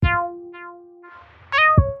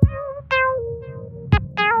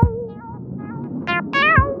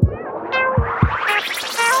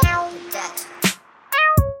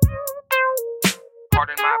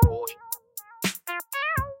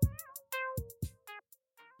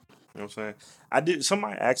know what I'm saying? I did.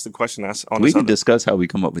 Somebody asked the question. On We this can other, discuss how we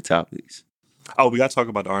come up with topics. Oh, we got to talk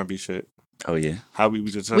about the R&B shit. Oh yeah. How we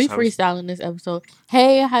just We how freestyling this episode.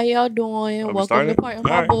 Hey, how y'all doing? we Welcome started? to Part of My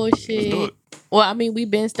All right. Bullshit. Let's do it. Well, I mean, we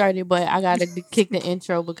been started, but I gotta kick the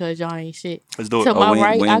intro because y'all ain't shit. Let's do it. To my we ain't-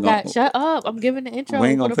 right, we I ain't got. gonna- Shut up! I'm giving the intro we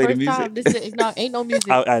ain't for gonna the play the first time. music? This is no, ain't no music.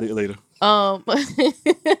 I'll add it later. I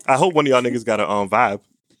I hope one of y'all niggas got a vibe.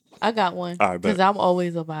 got one All right, bet. because I'm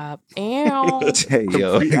always a vibe. Ow. Hey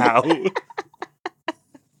yo, Free out.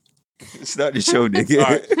 start the show, nigga. All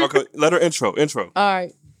right. Okay. Let her intro. All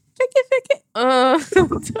right, pick it. I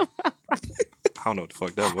don't know what the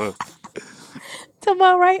fuck that was. To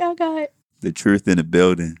my right, I got, The truth in the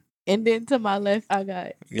building. and then to my left, I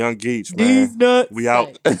got Young Geach, these man. nuts. We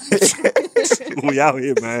out. We out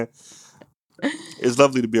here, man. It's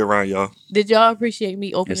lovely to be around y'all. Did y'all appreciate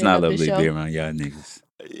me opening It's not up the lovely show? to be around y'all niggas.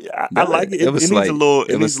 Yeah, I like it. It was needs like- a little.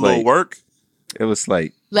 it It needs was a little like- work. It was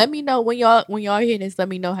like Let me know when y'all hear this. Let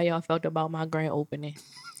me know how y'all felt about my grand opening.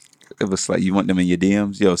 you want them in your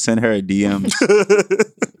DMs. Yo, send her a DMs.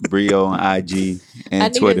 Brio on IG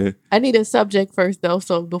and Twitter. I need a subject first though.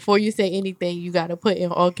 So before you say anything, you gotta put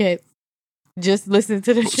in all caps. Just listen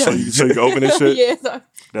to the show. so you can open this shit. Yeah, sorry.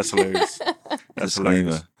 That's hilarious. That's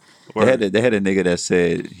Disclaimer. hilarious. They had a nigga that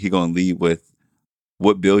said he gonna lead with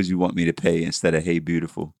what bills you want me to pay instead of hey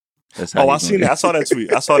beautiful. That's how Oh, he I gonna- seen that. I saw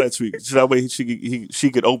that tweet. So that way she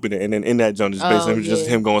could open it, and then in that joint is basically just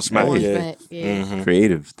him going smack. Going Yeah. smack, yeah. Mhm.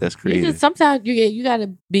 Creative. That's You creative. just, sometimes you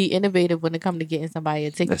gotta be innovative when it comes to getting somebody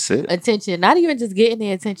That's it. attention. Not even just getting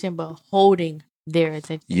their attention, but holding their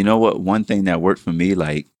attention. You know what? One thing that worked for me,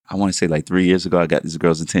 like I want to say like 3 years ago, I got this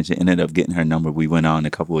girl's attention, ended up getting her number. We went on a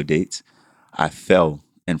couple of dates. I fell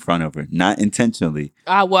in front of her, not intentionally,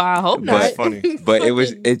 I hope But- not. That's funny. but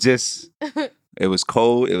it was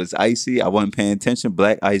cold. It was icy. I wasn't paying attention.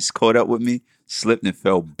 Black ice caught up with me, slipped and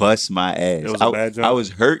fell, bust my ass. It was a bad joint? I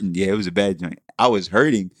was hurting. Yeah, it was a bad joint. I was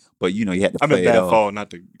hurting, but you know you had to I play meant it bad off. fall, not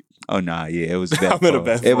the. Oh nah, yeah, it was a bad I meant a fall.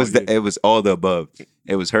 bad It was fall, yeah. it was all the above.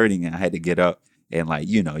 It was hurting, and I had to get up and like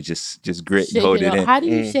just grit Shake and hold it it off. in. How do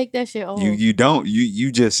you shake that shit off? You don't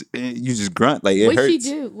you just grunt like it what hurts. she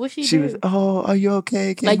do? What she She do? was, oh, are you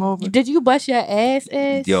okay? Came like, over. did you bust your ass?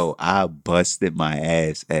 Yo, I busted my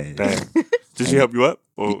ass. Damn. Did she help you up?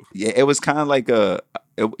 Or Yeah, it was kind of like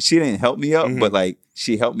she didn't help me up, Mhm. but like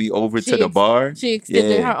she helped me over She to the ex- bar. She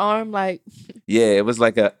extended Yeah. her arm like, Yeah, it was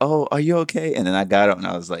like oh, are you okay? And then I got up and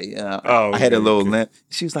I was like, yeah. Oh, I had a okay, little okay. limp.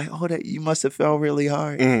 She was like, oh, that you must have felt really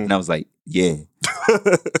hard. Mhm. And I was like, yeah,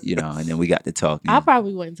 and then we got to talking. I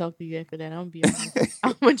probably wouldn't talk to you after that. I'm gonna be honest.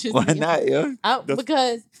 I'm gonna just Why be not, yo?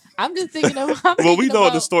 because I'm just thinking of. well, we know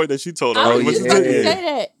the story that she told. I Oh, was What just you about did, to yeah. say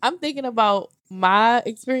that. I'm thinking about my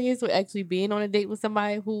experience with actually being on a date with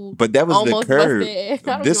somebody who But that was the almost curve. busted ass.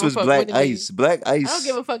 I don't This give a was fuck black what it ice. is. Black ice. I don't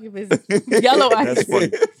give a fuck if it's yellow ice. That's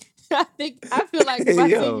funny. I feel like if I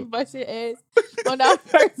see Yo. you bust your ass on our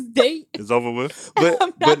first date, It's over with. But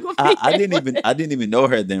I'm not but gonna I be didn't even know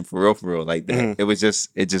her then for real like that. Mhm.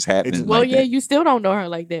 It just happened. just- well, like yeah, that. you still don't know her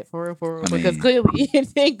like that for real, I because mean- clearly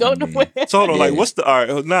it didn't go I mean- nowhere. So hold on, like, Yeah. what's the all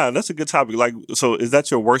right? Nah, that's a good topic. Like, so is that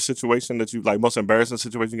your worst situation that you like, most embarrassing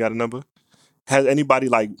situation you got a number? Has anybody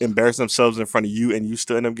like embarrassed themselves in front of you and you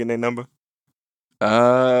still end up getting their number?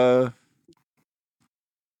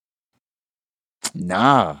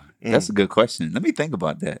 Nah, Mm. that's a good question. Let me think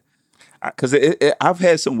about that. Because I've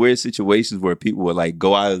had some weird situations where people would like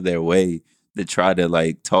go out of their way to try to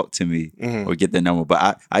like talk to me Mhm. or get their number.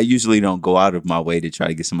 But I usually don't go out of my way to try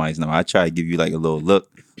to get somebody's number. I try to give you like a little look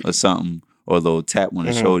or something or a little tap on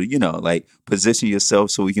the Mhm. shoulder, like position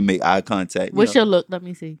yourself so we can make eye contact. What's your look? Let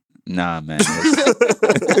me see. Nah, man.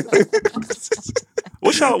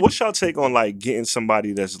 What's y'all take on like getting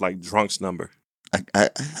somebody that's like drunk's number? I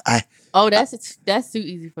Oh, that's too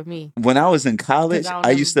easy for me. when I was in college, 'Cause don't I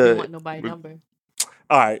ever used be to. want nobody number.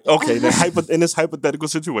 All right, okay. Then in this hypothetical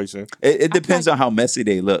situation, It depends on how messy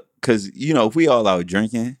they look. Because, if we all out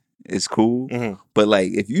drinking, it's cool. Mhm. But,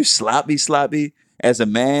 like, if you sloppy, as a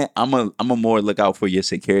man, I'm a more look out for your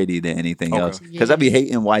security than anything Okay. else. Because I be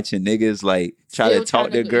hating watching niggas, like, try Still to talk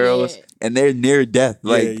trying to to- girls, yeah. and they're near death.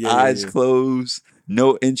 Like, yeah, eyes yeah. closed,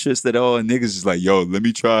 no interest at all. And niggas is like, yo, let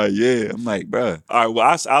me try. Yeah. I'm like, bruh. all right.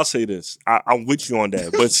 Well, I'll say this. I'm with you on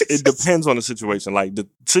that, but it depends on the situation. Like the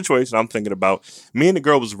situation I'm thinking about, me and the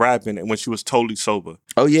girl was rapping, and when she was totally sober,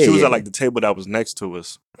 Oh, yeah. she was yeah. at like the table that was next to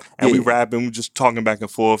us, and we Yeah. rapping, we just talking back and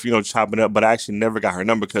forth, chopping it up. But I actually never got her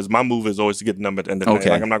number because my move is always to get the number at the end of the night. Okay.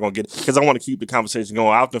 Like I'm not gonna get because I want to keep the conversation going.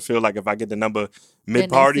 I often feel like if I get the number mid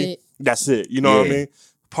party, that's it. You know what I Yeah. mean?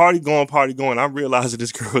 Party going. I realized that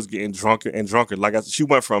this girl was getting drunker and drunker. Like she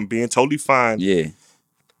went from being totally fine, Yeah.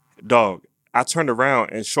 dog. I turned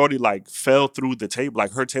around and Shorty like fell through the table,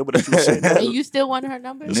 like her table that she was sitting at. And you still wanted her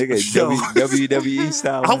number? Nigga, Yo. WWE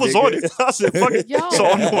style. I was nigga. on it. I said, "Fuck it." Yo, So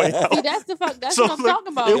on the way out, see, that's the fuck. That's So, what I'm look, talking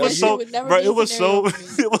about. it Like, was so, would never bro. be a It was scenario so,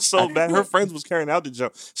 for me. it was so bad. Her friends was carrying out the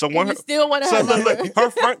jump. So And one, you her, still wanted her so number. look, her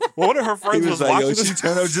friend, one of her He friends was was like, watching yo, she this.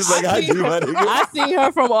 turned up just like I do, my nigga. I see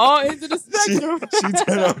her from all ends of the She, spectrum. she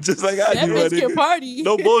turned up just like I That do, my bitch can nigga. party.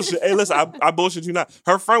 No bullshit. Hey, listen, I bullshit you not.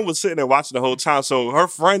 Her friend was sitting there watching the whole time. So her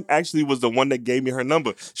friend actually was the one that gave me her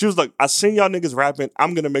number. She was like, I seen y'all niggas rapping.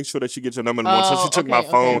 I'm gonna make sure that she gets your number in the morning. So she took my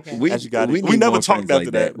phone. Okay. and she got it. We We need never more talked friends after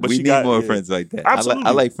like that, but we she need got- more yeah. friends like that. Absolutely. I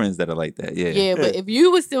like friends that are like that. Yeah. Yeah, but if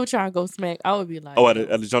you was still trying to go smack, I would be like, Oh, at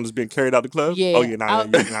the Jonas being carried out the club? Yeah. Oh, yeah, nah.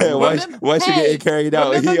 why, Remember- why she hey, getting carried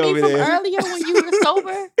out? remember He me over from there. earlier when you were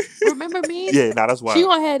sober? Remember me? Yeah, nah, that's wild. She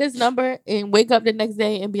gonna have this number and wake up the next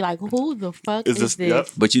day and be like, "Who the fuck is this?" Yep.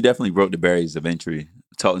 But you definitely broke the barriers of entry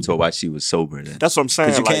talking to her while she was sober. Then. That's what I'm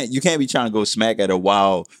saying. Because Like, you can't be trying to go smack at her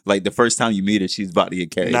while like the first time you meet her, she's about to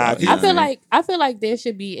get carried Nah, out. You I know I feel what mean? like there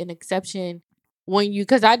should be an exception when you,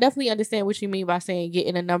 because I definitely understand what you mean by saying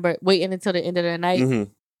getting a number, waiting until the end of the night. mhm.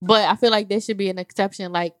 But I feel like there should be an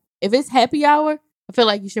exception. Like if it's happy hour, I feel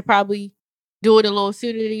like you should probably do it a little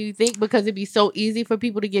sooner than you think because it'd be so easy for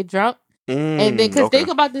people to get drunk. And then, because okay. think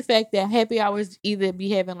about the fact that happy hours either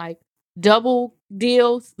be having like double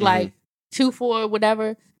deals, like 2 for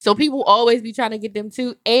whatever. So people always be trying to get them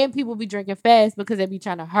too, and people be drinking fast because they be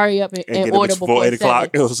trying to hurry up and and get order it before 8 o'clock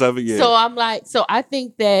 7. or 7, yeah. So I'm like, so I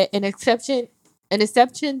think that an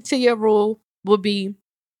exception to your rule would be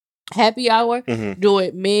happy hour. Mhm. Do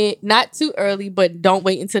it mid, not too early, but don't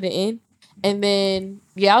wait until the end. And then,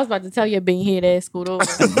 yeah, I was about to tell you, being here that scoot over.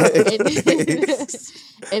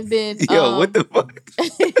 and then, Yo, what the fuck?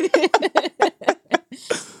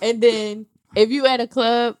 and then, if you at a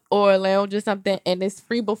club or a lounge or something, and it's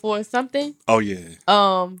free before something, Oh, yeah.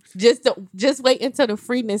 just wait until the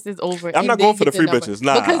freeness is over. I'm and not then going for get the free number. bitches.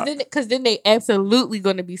 Nah. because then they absolutely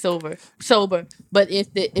gonna be sober. But if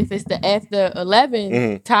it's the after 11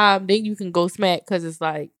 Mhm. time, then you can go smack because it's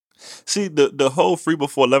like, See, the whole free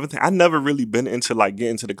before 11 thing, I never really been into like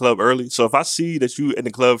getting to the club early. So if I see that you in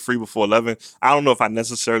the club free before 11, I don't know if I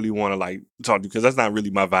necessarily want to like talk to you because that's not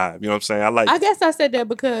really my vibe. You know what I'm saying? I guess I said that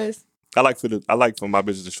because I like for my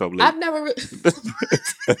bitches to show up late. I've never.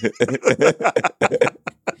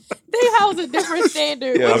 They house a different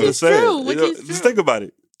standard, Yeah, which I'm is just saying. true. Which You know, is true. Just think about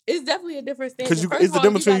it. It's definitely a different standard. Because First it's of the all,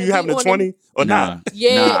 difference between you gotta having a be on them- 20 or Nah. not.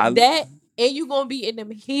 Yeah, Nah, that, and you gonna be in them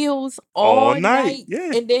heels all night.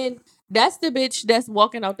 Yeah. And then that's the bitch that's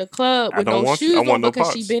walking out the club I with don't no want you. shoes I on want no because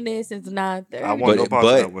she parts. been there since 9:30. I want no parts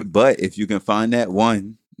of that one. But if you can find that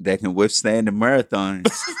one that can withstand the marathons,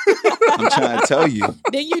 I'm trying to tell you.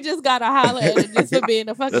 Then you just gotta holler at her just for being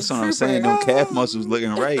a fucking That's what I'm trooper. saying. Them calf muscles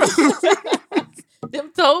looking right.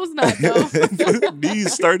 Them toes not though.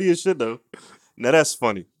 These sturdy as shit though. Now that's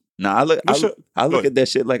funny. Nah, I look Go at ahead. that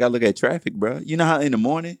shit like I look at traffic, bro. You know how in the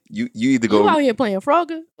morning you either You out go here playing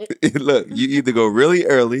Frogger? look, you either go really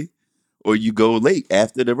early or you go late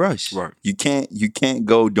after the rush. Right. You can't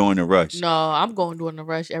go during the rush. No, I'm going during the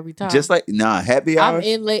rush every time. Just like happy hour. I'm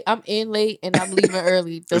in late, and I'm leaving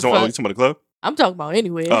early. The You talking fuck? about the club? I'm talking about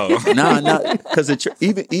anywhere. Oh. Nah, because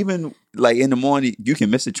even like in the morning, you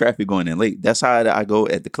can miss the traffic going in late. That's how I go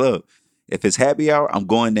at the club. If it's happy hour, I'm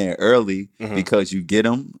going there early Mhm. because you get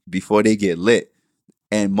them before they get lit.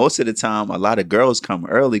 And most of the time, a lot of girls come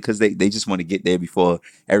early because they just want to get there before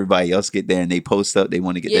everybody else get there, and they post up. They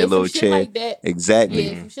want to get their some little shit chair. like that. Exactly.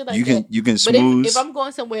 Yeah, some shit like you can that. you can But smooth. if I'm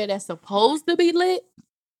going somewhere that's supposed to be lit,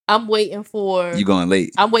 I'm waiting for You going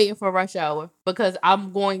late. I'm waiting for rush hour because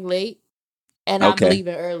I'm going late and Okay. I'm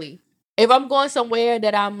leaving early. If I'm going somewhere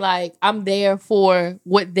that I'm like I'm there for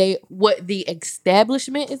what the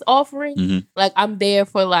establishment is offering, Mhm. like I'm there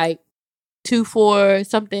for like 2 for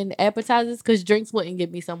something appetizers because drinks wouldn't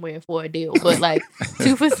get me somewhere for a deal, but like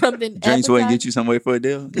 2 for something. Drinks wouldn't appetizer- get you somewhere for a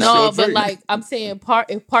deal. No, Still but drink. like I'm saying,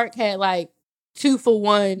 if Park had like 2 for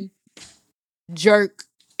 1 jerk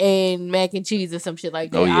and mac and cheese or some shit like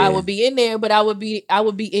that, Oh, yeah. I would be in there. But I would be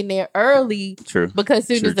in there early True. because as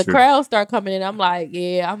soon True, as the true. crowd start coming in, I'm like,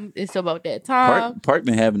 yeah, it's about that time. Park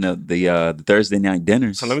been having the Thursday night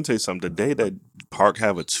dinners. So let me tell you something. The day that Park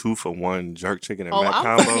have a 2 for 1 jerk chicken and Oh, mac I'm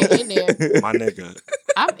combo, fucking in there. my nigga,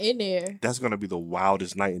 I'm in there. that's gonna be the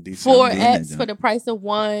wildest night in DC. 4 I'm in there, apps though. for the price of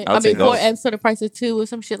 1. I'll take 4 those. apps for the price of 2 or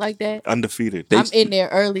some shit like that. Undefeated. They- I'm in there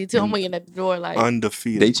early too. I'm waiting at the door like.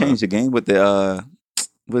 Undefeated. They bro. changed the game with the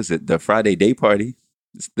what is it? The Friday day party.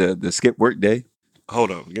 It's the skip work day.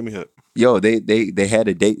 Hold on, give me hit. Yo, they had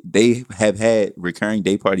a date. They have had recurring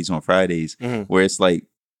day parties on Fridays Mhm. where it's like,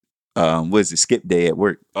 what is it? Skip day at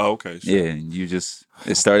work. Oh, okay. Sure. Yeah, and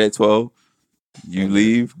it started at 12. You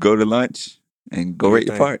leave, go to lunch, and go right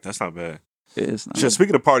to park. That's not bad. It's not. Shit,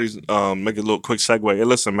 speaking of parties, make a little quick segue. Hey,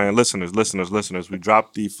 listen, man, listeners. We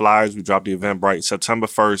dropped the flyers. We dropped the Eventbrite September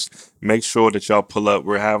 1st. Make sure that y'all pull up.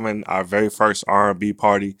 We're having our very first R&B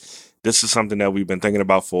party. This is something that we've been thinking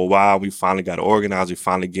about for a while. We finally got it organized. We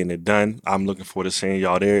finally getting it done. I'm looking forward to seeing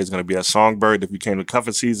y'all there. It's going to be at Songbird. If you came to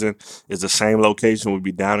cuffing season, it's the same location. We'll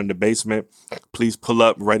be down in the basement. Please pull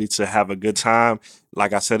up, ready to have a good time.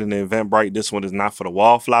 Like I said in the Eventbrite, this one is not for the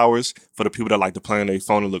wallflowers. For the people that like to play on their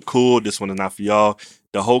phone and look cool, this one is not for y'all.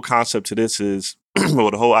 The whole concept to this is, well,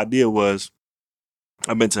 the whole idea was,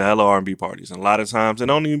 I've been to hella R&B parties, and a lot of times they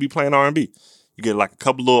don't even be playing R&B. You get like a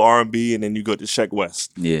couple little R&B, and then you go to Sheck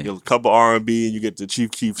West. Yeah. You get a couple R&B, and you get to Chief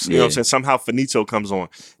Keef's. You know what I'm saying? Somehow Finito comes on.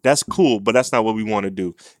 That's cool, but that's not what we want to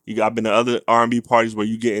do. I've been to other R&B parties where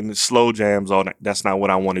you get in the slow jams all night. That's not what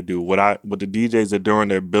I want to do. What the DJs are doing,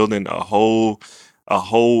 they're building a whole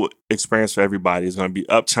experience for everybody. It's going to be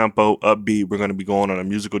up tempo, upbeat. We're going to be going on a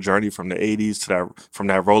musical journey from the 80s to from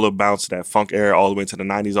that roller bounce to that funk era all the way to the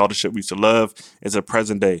 90s. All the shit we used to love is a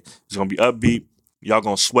present day. It's going to be upbeat. Y'all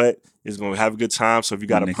going to sweat. It's going to have a good time. So if you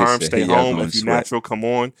got a perm, stay home. If you natural, come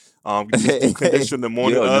on. You just condition in the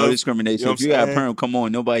morning. No discrimination. If you got a perm, come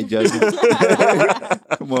on. Nobody judging.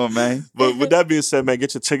 Come on, man. But with that being said, man,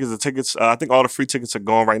 get your tickets. The tickets, I think all the free tickets are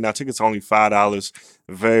gone right now. Tickets are only $5.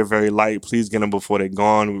 Very, very light. Please get them before they're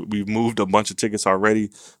gone. We've moved a bunch of tickets already.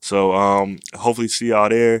 So hopefully see y'all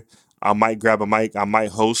there. I might grab a mic. I might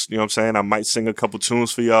host. You know what I'm saying? I might sing a couple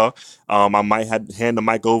tunes for y'all. I might hand the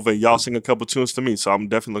mic over and y'all sing a couple tunes to me. So I'm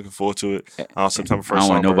definitely looking forward to it. September 1st. I don't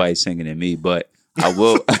want nobody singing at me, but I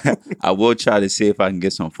will. I will try to see if I can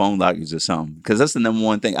get some phone lockers or something, because that's the number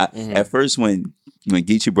one thing. At first, when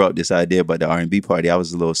Geechee brought this idea about the R&B party, I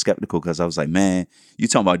was a little skeptical, because I was like, man, you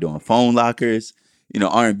talking about doing phone lockers? You know,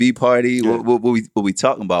 R&B party? Yeah. What we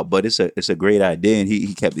talking about? But it's a great idea, and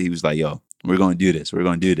he was like, yo, we're going to do this. We're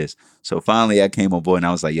going to do this. So finally I came on board, and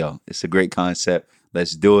I was like, yo, it's a great concept.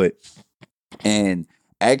 Let's do it. And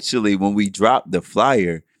actually, when we dropped the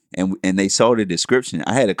flyer and they saw the description,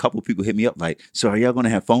 I had a couple people hit me up like, so are y'all going to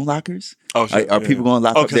have phone lockers? Oh, shit, are people going to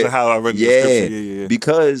lock up? Because of how I read the description. Yeah.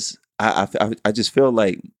 Because I just feel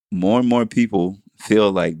like more and more people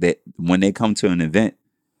feel like that when they come to an event,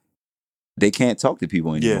 they can't talk to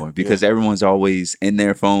people anymore, because everyone's always in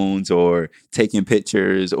their phones or taking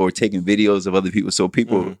pictures or taking videos of other people. So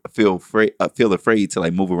people feel afraid to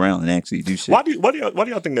like move around and actually do shit. Why do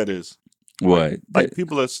y'all think that is? What? Like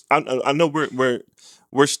people are. I know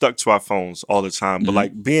we're stuck to our phones all the time, but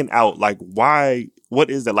like being out, like why? What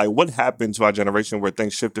is that? Like what happened to our generation where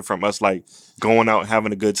things shifted from us like going out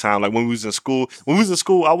having a good time? Like when we was in school,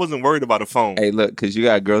 I wasn't worried about a phone. Hey, look, because you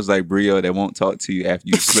got girls like Brio that won't talk to you after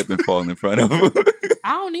you slip and fall in front of them.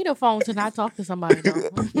 I don't need a phone to not talk to somebody though.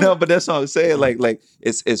 No, but that's what I'm saying. Like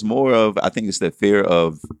it's more of, I think it's the fear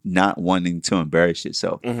of not wanting to embarrass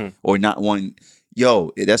yourself or not wanting.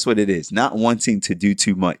 Yo, that's what it is. Not wanting to do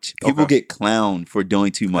too much. People get clowned for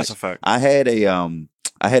doing too much. That's a fact. I had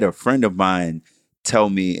a friend of mine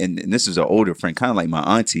tell me, and this is an older friend, kind of like my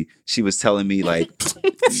auntie. She was telling me like, that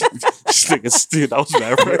was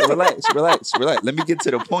bad. Relax. Let me get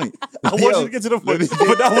to the point. I want you to get to the point,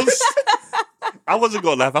 but that was. I wasn't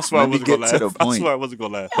gonna laugh. I swear I wasn't gonna laugh. I swear I wasn't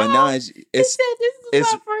gonna laugh. But now it's this is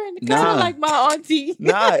my friend, kind of like my auntie.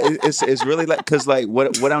 It's really like, because like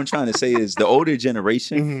what I'm trying to say is the older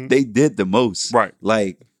generation, they did the most. Right.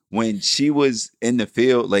 Like when she was in the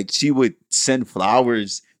field, like she would send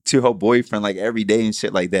flowers to her boyfriend like every day and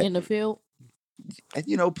shit like that. In the field? And,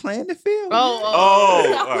 you know, playing the field. All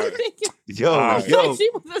right. Yo. Like she was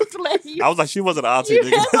a slave. I was like, she wasn't an auntie.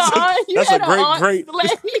 That's a great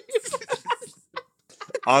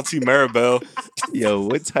Auntie Maribel. Yo,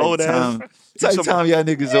 what type of time y'all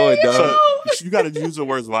niggas on, dog? So, you got to use the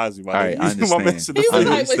words wisely, man. All right, I understand. He was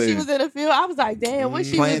like, when she was in the field, I was like, damn, when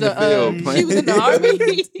she was in the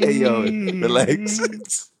army. Hey, yo,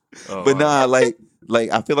 relax. But nah, like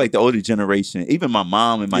I feel like the older generation, even my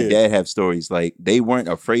mom and my dad have stories, like they weren't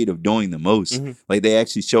afraid of doing the most. Like they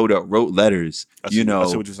actually showed up, wrote letters, I see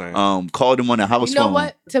what you're saying. Called them on a house phone. You know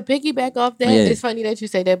what? To piggyback off that, it's funny that you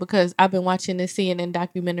say that, because I've been watching this CNN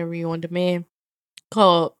documentary on demand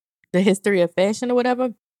called The History of Fashion or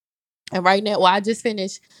whatever. And right now, I just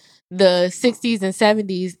finished the 60s and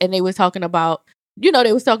 70s, and they were talking about,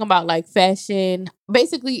 like fashion.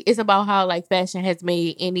 Basically, it's about how like fashion has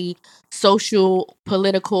made any social,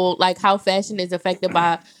 political, like how fashion is affected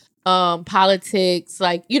by politics,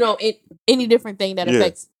 like, any different thing that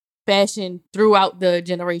affects fashion throughout the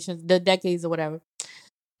generations, the decades or whatever.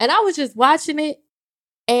 And I was just watching it,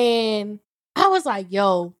 and I was like,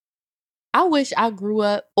 yo, I wish I grew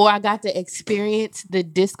up or I got to experience the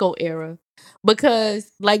disco era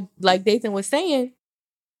because, like Dathan was saying,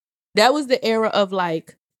 that was the era of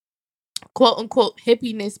like quote unquote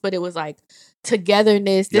hippiness, but it was like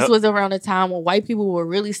togetherness. This was around a time when white people were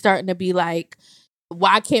really starting to be like,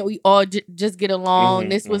 why can't we all just get along?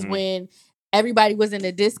 This was when everybody was in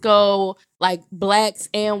the disco, like blacks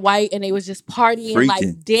and white, and they was just partying,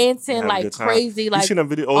 like dancing, like crazy. Like, you seen them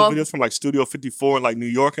videos from like Studio 54 in like New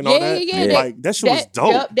York and all that? Yeah. Like that shit was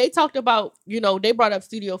dope. Yep, they talked about, they brought up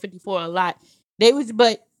Studio 54 a lot. They was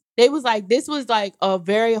like, this was like a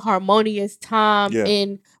very harmonious time.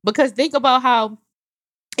 And because think about how,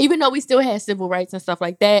 even though we still had civil rights and stuff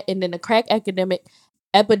like that, and then the crack epidemic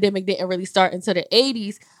didn't really start until the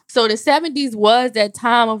 80s. So the 70s was that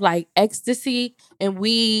time of like ecstasy and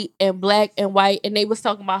weed and black and white. And they was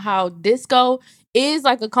talking about how disco is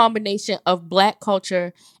like a combination of black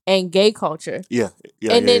culture and gay culture.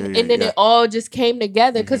 And then it all just came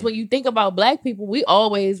together. Because when you think about black people, we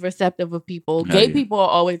always receptive of people. Gay people are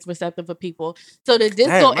always receptive of people. So the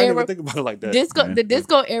disco era, I didn't think about it like that. The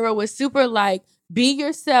disco era was super like, be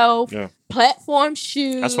yourself, platform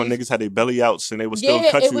shoes. That's when niggas had their belly outs and they would still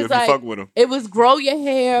cut you if like, you fuck with them. It was grow your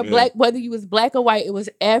hair, black, whether you was black or white. It was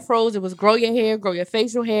afros. It was grow your hair, grow your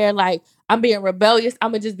facial hair. Like, I'm being rebellious.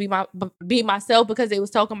 I'm gonna just be myself, because they was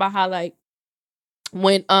talking about how like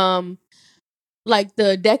when like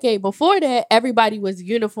the decade before that, everybody was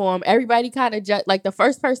uniform. Everybody kind of just like the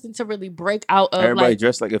first person to really break out of everybody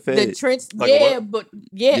dressed like a Fed. The trench, like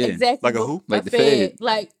exactly. Like a who? Like the Fed.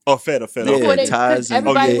 Like a Fed. Yeah, ties.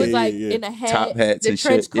 Everybody was like in a hat, top hats, the and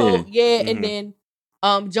trench shit. coat. And then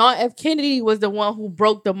John F. Kennedy was the one who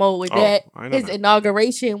broke the mold with that. His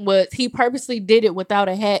inauguration was, he purposely did it without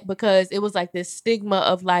a hat because it was like this stigma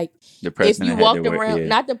of like, the president if you walked around,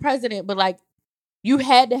 not the president, but like, you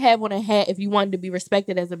had to have on a hat if you wanted to be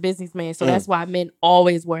respected as a businessman. So that's why men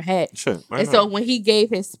always wear hats. So when he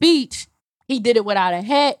gave his speech, he did it without a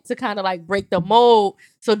hat to kind of like break the mold.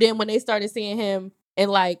 So then when they started seeing him in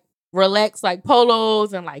like relaxed like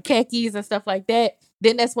polos and like khakis and stuff like that,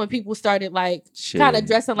 then that's when people started like kind of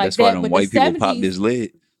dressing like that's that. That's why but white people popped his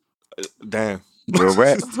lid. Damn. Real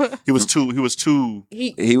rap. He was too.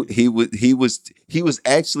 He was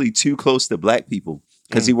actually too close to black people.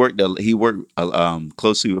 Because he worked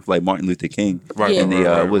closely with like Martin Luther King in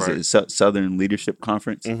the Southern Leadership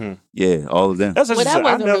Conference. Yeah, all of them. That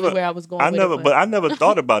wasn't really where I was going. I never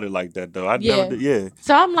thought about it like that though.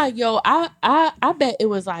 So I'm like, yo, I bet it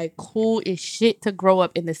was like cool as shit to grow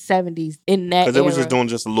up in the 70s in that. Because they was just doing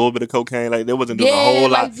just a little bit of cocaine. Like they wasn't doing a whole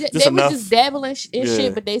lot. Just they enough. was just dabbling in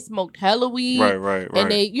shit, but they smoked hella weed. Right.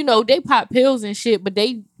 And they, they popped pills and shit, but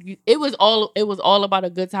it was all about a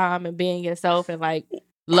good time and being yourself and like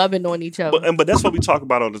loving on each other. But that's what we talk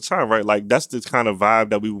about all the time, right? Like that's the kind of vibe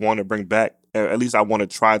that we want to bring back. At least I want to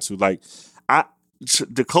try to. Like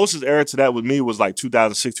the closest era to that with me was like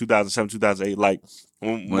 2006, 2007, 2008. Like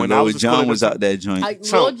when I was John was out that joint. Like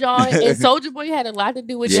Lil Jon and Soulja Boy had a lot to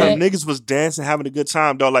do with that. Some niggas was dancing, having a good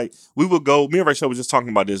time, dog. Like we would go. Me and Rachel was just talking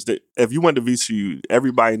about this. That if you went to VCU,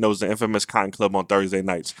 everybody knows the infamous Cotton Club on Thursday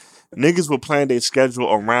nights. Niggas would plan their schedule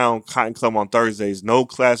around Cotton Club on Thursdays. No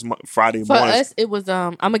class Friday mornings. For us, it was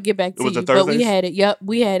I'm gonna get back to you, but we had it. Yep,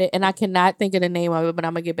 we had it, and I cannot think of the name of it, but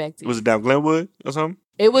I'm gonna get back to you. Was it down Glenwood or something?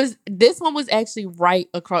 It was. This one was actually right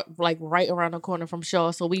across, like right around the corner from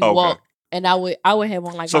Shaw. So we walked, and I would have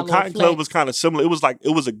on like. So my Cotton Club was kind of similar. It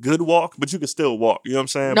was a good walk, but you could still walk. You know what I'm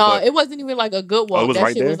saying? No, it wasn't even like a good walk. It was that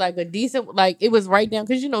right shit there? was like a decent, like it was right down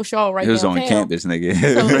because Shaw right. It was downtown. on campus,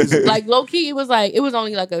 nigga. So like low key, it was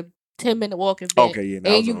only like a 10-minute walk. If that. Okay, yeah.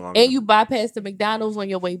 And you bypass the McDonald's on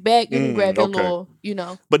your way back, and you grab your little,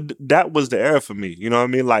 But that was the era for me. You know what I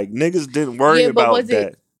mean? Like niggas didn't worry about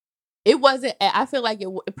that. It wasn't. I feel like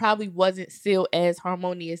it probably wasn't still as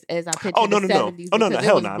harmonious as I pictured. No. The 70s. Oh no,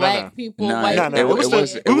 hell no. Black people, white people. It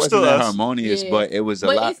wasn't still that harmonious, but it was a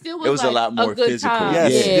lot. It was a lot more physical.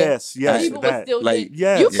 Yes. People were still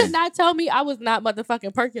you could not tell me I was not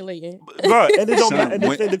motherfucking percolating. Bro, and it don't matter.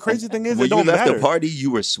 And the crazy thing is, when it don't you left matter. the party, you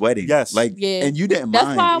were sweating. Yes, and you didn't mind.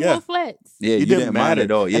 That's why I wore flats. Yeah, you didn't mind at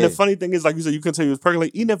all. Yeah. And the funny thing is, like you said, you couldn't tell you was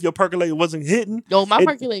percolating. Even if your percolating wasn't hitting, my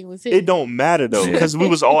percolating was hitting. It don't matter though, because we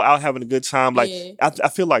was all out having a good time. Like I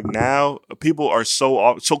feel like now people are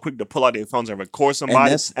so quick to pull out their phones and record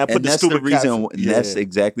somebody and put the stupid reason. That's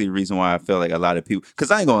exactly the reason why I feel like a lot of people. Because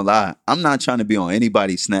I ain't gonna lie, I'm not trying to be on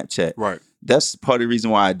anybody's Snapchat. Right. That's part of the reason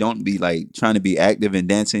why I don't be like trying to be active and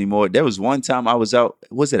dancing anymore. There was one time I was out.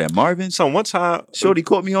 Was it at Marvin's? So one time, Shorty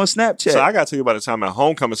caught me on Snapchat. So I got to tell you about the time at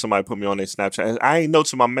homecoming somebody put me on their Snapchat. And I ain't know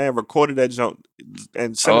till my man recorded that junk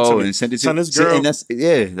and sent it to me. And sent it to this girl. And that's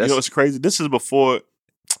you know, it's crazy. This is before.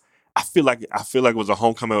 I feel like it was a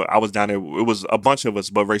homecoming. I was down there. It was a bunch of us,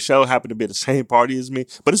 but Rachel happened to be at the same party as me.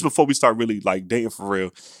 But it's before we start really like dating for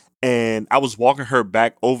real. And I was walking her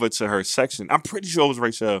back over to her section. I'm pretty sure it was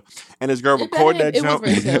Rachel. And this girl recorded that jump.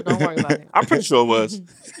 It was Rachel. Don't worry about it. I'm pretty sure it was.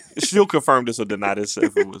 She'll confirm this or deny this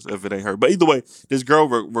if it ain't her. But either way, this girl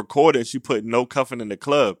recorded. She put no cuffing in the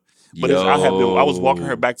club. But I was walking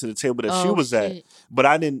her back to the table that she was at. But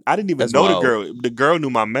I didn't even That's know wild. the girl. The girl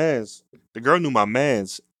knew my mans.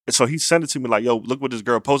 And so he sent it to me like, yo, look what this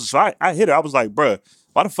girl posted. So I hit her. I was like, bruh,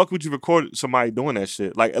 why the fuck would you record somebody doing that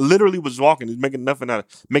shit? Like, I literally was walking, making nothing out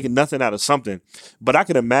of something. But I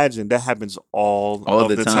can imagine that happens all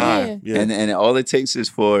the time. Yeah. And all it takes is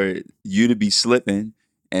for you to be slipping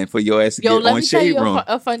and for your ass to get on Shade Room. Let me tell you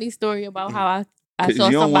a funny story about how I saw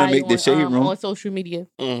you don't somebody make the Shade Room on social media.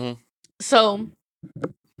 Mm-hmm. So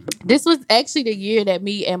this was actually the year that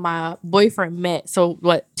me and my boyfriend met. So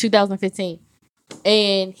 2015.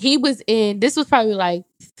 And this was probably like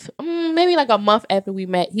maybe like a month after we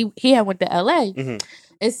met. He had went to LA. Mm-hmm.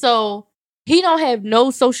 And so he don't have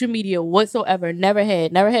no social media whatsoever. Never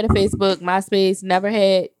had a Facebook, MySpace, never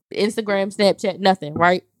had Instagram, Snapchat, nothing,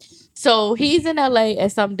 right? So he's in LA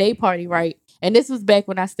at some day party, right? And this was back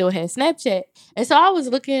when I still had Snapchat. And so I was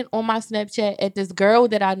looking on my Snapchat at this girl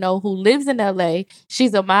that I know who lives in LA.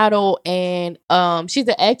 She's a model and she's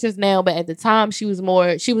an actress now, but at the time she was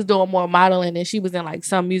doing more modeling and she was in like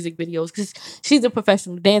some music videos because she's a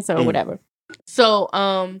professional dancer or whatever. So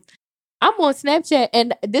I'm on Snapchat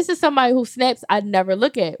and this is somebody whose snaps I never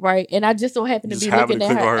look at, right? And I just so happened to be looking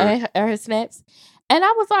at her snaps. And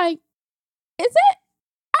I was like, is it?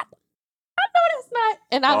 No, that's not.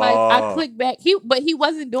 And I clicked back. He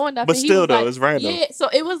wasn't doing nothing. But still, though, like, it's random. Yeah, so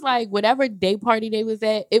it was like whatever day party they was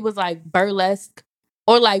at. It was like burlesque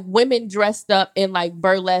or like women dressed up in like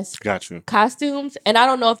burlesque costumes. And I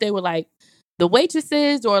don't know if they were like the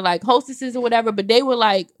waitresses or like hostesses or whatever, but they were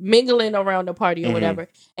like mingling around the party or whatever.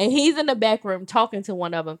 And he's in the back room talking to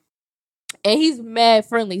one of them, and he's mad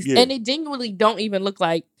friendly, and it genuinely don't even look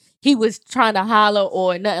like he was trying to holler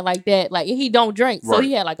or nothing like that. Like, he don't drink. So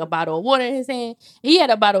he had like a bottle of water in his hand. He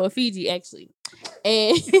had a bottle of Fiji, actually.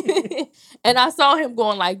 And and I saw him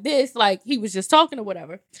going like this, like he was just talking or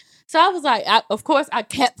whatever. So I was like, of course, I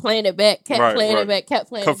kept playing it back, kept playing it back,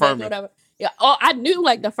 whatever. Yeah, I knew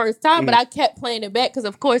like the first time, but I kept playing it back because,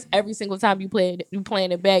 of course, every single time you playing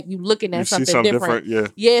it back, you looking at something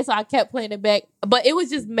different. Yeah, so I kept playing it back. But it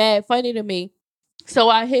was just mad funny to me. So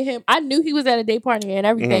I hit him. I knew he was at a day party and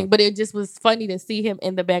everything, but it just was funny to see him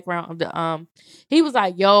in the background of the he was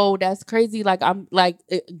like, yo, that's crazy. Like, I'm like,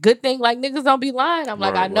 good thing like niggas don't be lying. I'm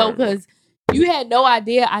like, I know, because you had no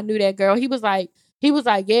idea I knew that girl. He was like,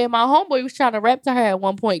 yeah, my homeboy was trying to rap to her at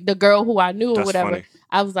one point, the girl who I knew or whatever. Funny.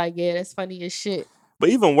 I was like, yeah, that's funny as shit. But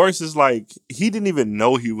even worse is like he didn't even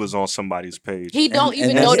know he was on somebody's page. He don't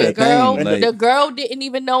even know the girl. Like, the girl didn't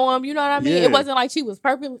even know him. You know what I mean? Yeah. It wasn't like she was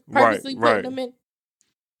purposely putting him in.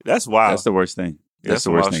 That's wild. That's the worst thing. That's the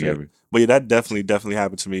worst thing ever. But yeah, that definitely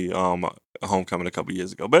happened to me homecoming a couple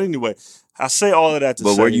years ago. But anyway, I say all of that to say.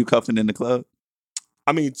 But were you cuffing in the club?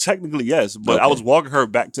 I mean, technically, yes. But I was walking her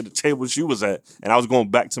back to the table she was at, and I was going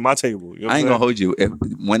back to my table. You know I ain't gonna hold you.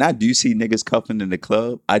 When I do see niggas cuffing in the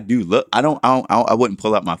club, I do look. I wouldn't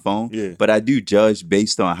pull out my phone, but I do judge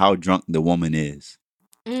based on how drunk the woman is.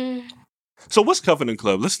 So what's cuffing in the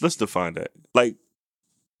club? Let's define that. Like,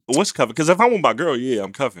 what's cuffing? Because if I'm with my girl,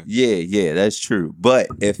 I'm cuffing. Yeah, that's true. But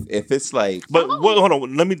if it's like, hold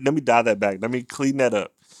on, let me dial that back. Let me clean that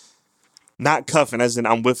up. Not cuffing, as in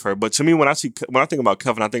I'm with her, but to me, when I think about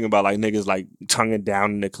cuffing, I think about like niggas like tonguing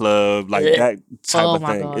down in the club, like that type of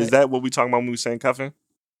thing. God. Is that what we talking about when we saying cuffing?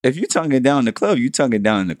 If you tonguing down in the club, you tonguing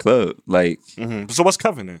down in the club, like. So what's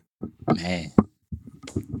cuffing then? Man,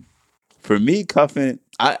 for me, cuffing,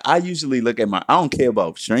 I usually look at I don't care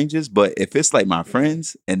about strangers, but if it's like my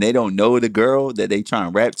friends and they don't know the girl that they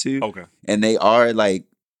trying to rap to, and they are like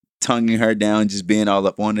tonguing her down, just being all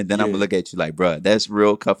up on it, then I'm gonna look at you like, bruh, that's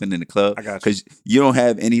real cuffing in the club. I got you. Because you don't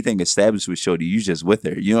have anything established with shorty. You just with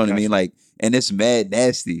her. You know what I mean? Like, and it's mad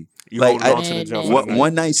nasty. You like, on to the jump.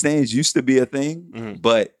 One night stands used to be a thing,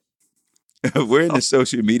 but we're in the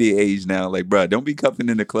social media age now. Like, bruh, don't be cuffing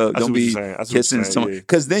in the club. Don't be kissing someone.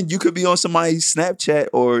 Because then you could be on somebody's Snapchat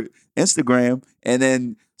or Instagram, and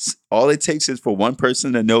then all it takes is for one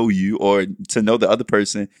person to know you or to know the other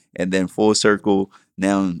person, and then full circle.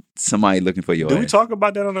 Now somebody looking for your ass. Did we talk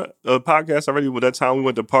about that on a podcast already? With that time we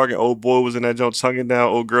went to park and old boy was in that joint tonguing down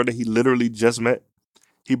old girl that he literally just met.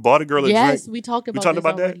 He bought a girl a drink. Yes, we talked about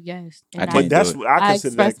that. Yes, but I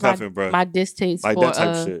consider that cuffing, bro. My distaste like for that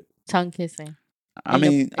type shit. Tongue kissing. I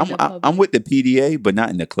mean, I'm with the PDA, but not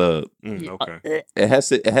in the club. Okay. It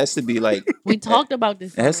has to be like we talked about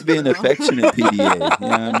this. It has to be an affectionate PDA. You know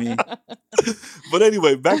what I mean? But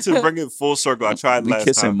anyway, back to bring it full circle. I tried we last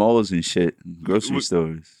kissing time. malls and shit, grocery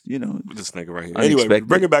stores. You know, this nigga right here. Unexpected. Anyway,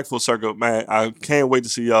 bring it back full circle, man. I can't wait to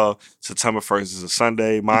see y'all. September 1st is a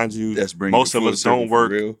Sunday, mind you. Most of us don't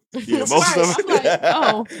work. Yeah, most of us.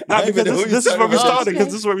 Not because this is where we started. Because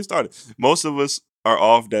this is where we started. Most of us are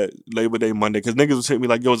off that Labor Day Monday. Because niggas was hitting me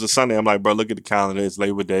like, yo, it's a Sunday. I'm like, bro, look at the calendar. It's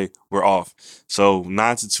Labor Day. We're off. So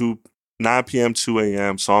 9 p.m. 2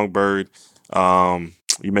 a.m. Songbird.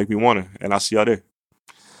 You make me wanna, and I'll see y'all there.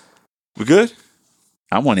 We good?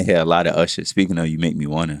 I want to hear a lot of Usher. Speaking of, you make me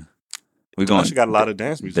wanna. We're going. Usher got a lot of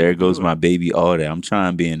dance music. There goes my baby. All that. I'm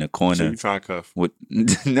trying to be in the corner. So you trying to cuff? With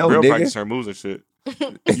no, real nigga. practice her moves and shit.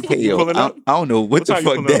 You pulling up? I don't know what the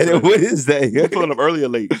fuck that is. What is that? You pulling up early or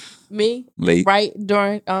late? Me late. Right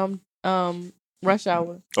during rush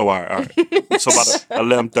hour. Oh, all right. So about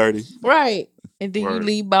 11:30. Right, and then you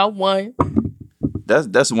leave about 1.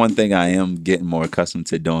 That's one thing I am getting more accustomed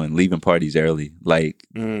to doing, leaving parties early. Like,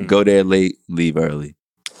 go there late, leave early.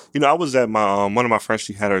 You know, I was at my one of my friends.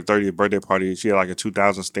 She had her 30th birthday party. She had like a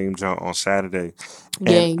 2000 steam jump on Saturday.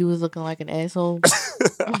 Yeah, you was looking like an asshole.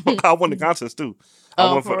 I won the contest too.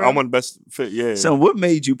 I won best fit. Yeah. So what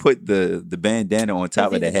made you put the bandana on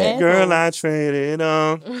top of the hat? Girl, I traded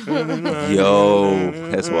on. Yo,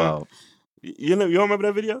 that's wild. You don't remember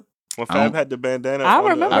that video? When Fab had the bandana. I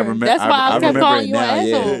remember. That's why I kept calling you an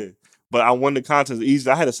asshole. Yeah. But I won the contest easy.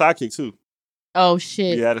 I had a sidekick too. Oh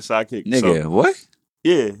shit. Yeah, I had a sidekick. Nigga, what?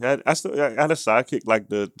 Yeah, I had a sidekick like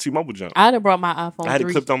the T-Mobile jump. I'd have brought my iPhone. I had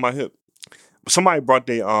it clipped on my hip. Somebody brought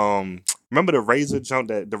remember the Razor jump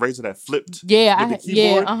the Razor that flipped? Yeah, with the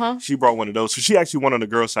keyboard? Yeah. She brought one of those. So she actually won on the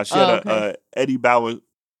girl's side. She had a Eddie Bauer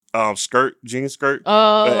jean skirt.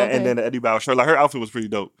 And then the Eddie Bauer shirt. Like her outfit was pretty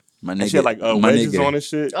dope. My nigga, she had like wedges on and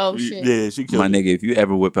shit. Oh shit! Yeah, she killed my nigga. If you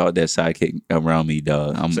ever whip out that sidekick around me,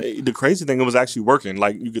 dog. The crazy thing, it was actually working.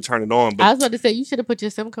 Like you could turn it on. But I was about to say you should have put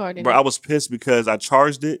your SIM card in. Bro, I was pissed because I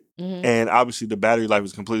charged it, and obviously the battery life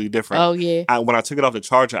was completely different. Oh yeah. When I took it off the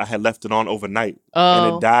charger, I had left it on overnight,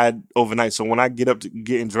 and it died overnight. So when I get up to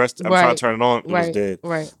getting dressed, I'm trying to turn it on, it was dead.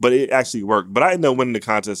 Right. But it actually worked. But I ended up winning the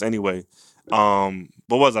contest anyway. What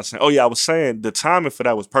was I saying? Oh yeah, I was saying the timing for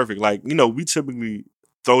that was perfect. Like we typically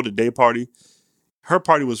throw the day party. Her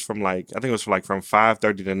party was from I think it was from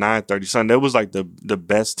 5:30 to 9:30. Son, that was like the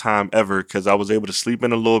best time ever because I was able to sleep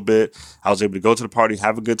in a little bit. I was able to go to the party,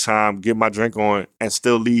 have a good time, get my drink on, and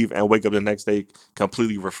still leave and wake up the next day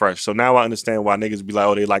completely refreshed. So now I understand why niggas be like,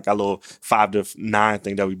 oh, they like a little 5 to 9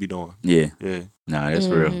 thing that we be doing. Yeah. Yeah. Nah, that's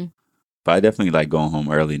real. But I definitely like going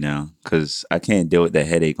home early now because I can't deal with that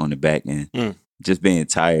headache on the back end. Just being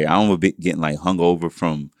tired. I don't be getting hungover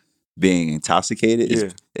from being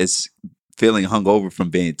intoxicated. It's feeling hungover from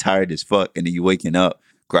being tired as fuck, and then you waking up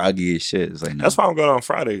groggy as shit. It's like, no. That's why I'm going on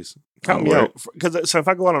Fridays. Count me out. Because if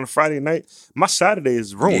I go out on a Friday night, my Saturday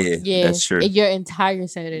is ruined. Yeah, that's true. Your entire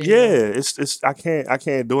Saturday. Yeah, it's I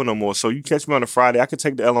can't do it no more. So you catch me on a Friday. I could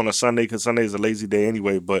take the L on a Sunday because Sunday is a lazy day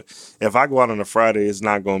anyway. But if I go out on a Friday, it's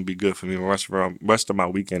not going to be good for me. The rest of my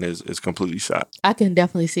weekend is completely shot. I can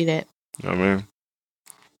definitely see that. You know what I mean?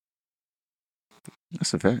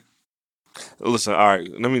 That's a fact. Listen, all right.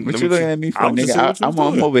 Let me. What you looking at me for, nigga?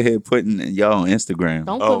 I'm over here putting y'all on Instagram.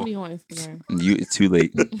 Don't put me on Instagram. It's too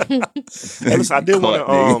late. Hey, listen, I did want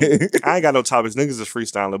to. I ain't got no topics. Niggas is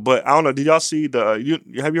freestyling, but I don't know. Did y'all see the?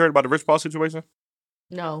 Have you heard about the Rich Paul situation?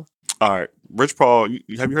 No. All right, Rich Paul.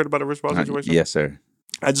 Have you heard about the Rich Paul situation? Yes, sir.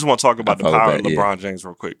 I just want to talk about the power of LeBron James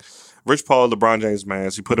real quick. Rich Paul, LeBron James, man.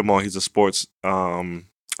 So you put him on. He's a sports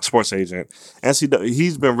agent.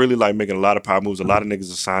 He's been really making a lot of power moves. A lot of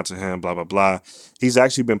niggas assigned to him, blah, blah, blah. He's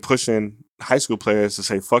actually been pushing high school players to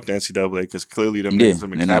say fuck the NCAA because clearly them niggas have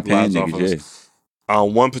been capitalizing off of us.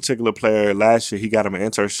 One particular player last year, he got him an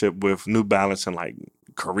internship with New Balance in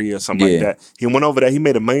Korea, something like that. He went over there. He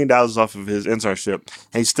made $1 million off of his internship,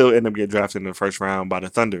 and he still ended up getting drafted in the first round by the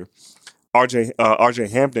Thunder. RJ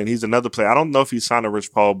Hampton, he's another player. I don't know if he signed to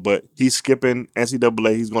Rich Paul, but he's skipping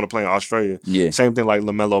NCAA. He's going to play in Australia. Yeah. Same thing like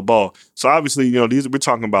LaMelo Ball. So obviously, we're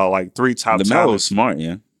talking about 3 top LaMelo's talents. smart,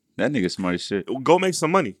 yeah. That nigga smart as shit. Go make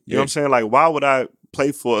some money. You know what I'm saying? Why would I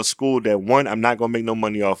play for a school that 1, I'm not going to make no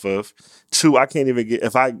money off of. 2, I can't even get,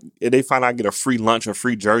 if they find I get a free lunch or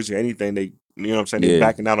free jersey or anything, they, you know what I'm saying? They're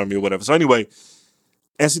backing out on me or whatever. So anyway,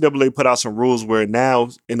 NCAA put out some rules where now,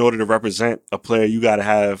 in order to represent a player, you got to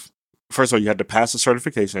have, first of all, you have to pass the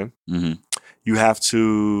certification. Mm-hmm. You have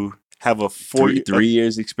to have a three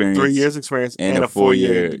years experience, 3 years experience, and a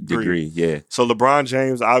 4-year degree. Yeah. So LeBron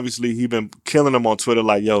James, obviously, he been killing them on Twitter.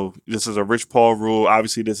 Like, yo, this is a Rich Paul rule.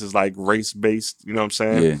 Obviously, this is like race based. You know what I'm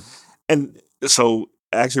saying? Yeah. And so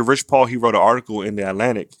actually, Rich Paul, he wrote an article in the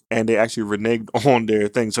Atlantic, and they actually reneged on their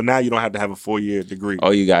thing. So now you don't have to have a 4-year degree.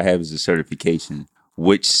 All you gotta have is a certification,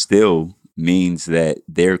 which still means that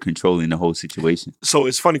they're controlling the whole situation. So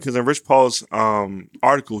it's funny because in Rich Paul's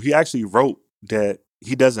article, he actually wrote that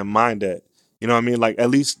he doesn't mind that. You know what I mean? Like, at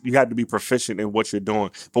least you have to be proficient in what you're doing.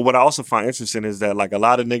 But what I also find interesting is that, like, a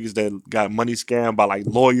lot of niggas that got money scammed by, like,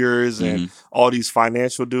 lawyers and all these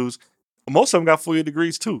financial dudes, most of them got 4-year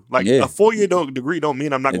degrees, too. Like, a 4-year degree don't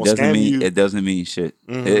mean I'm not going to scam you. It doesn't mean shit.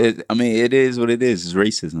 I mean, it is what it is. It's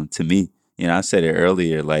racism to me. You know, I said it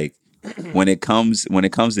earlier, like, when it comes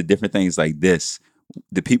to different things like this,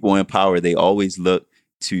 the people in power, they always look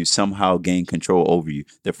to somehow gain control over you.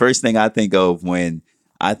 The first thing I think of when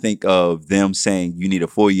I think of them saying you need a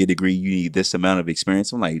 4-year degree, you need this amount of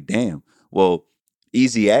experience, I'm like, damn, well,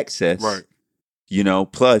 easy access, Right. You know,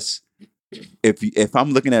 plus if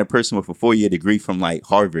I'm looking at a person with a 4-year degree from like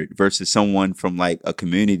Harvard versus someone from like a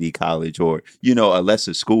community college or, you know, a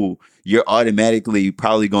lesser school, you're automatically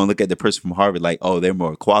probably going to look at the person from Harvard like, oh, they're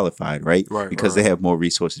more qualified, right? Because they have more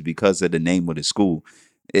resources because of the name of the school.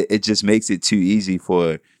 It just makes it too easy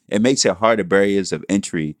it makes it harder barriers of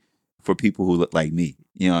entry for people who look like me.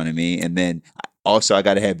 You know what I mean? And then also I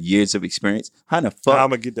got to have years of experience. How in the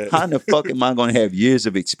fuck am I going to have years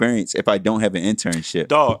of experience if I don't have an internship?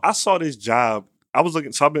 Dog, I saw this job. I was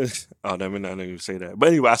looking, so I've been, oh, damn it, I didn't even say that. But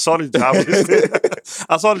anyway, I saw this job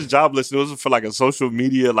listing. It was for like a social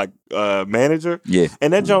media, like, manager. Yeah.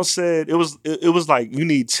 And that Jones said, it was like, you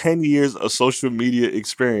need 10 years of social media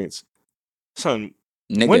experience. Son,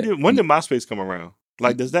 Nigga, when did MySpace come around?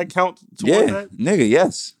 Like, does that count towards that? Nigga,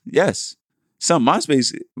 yes.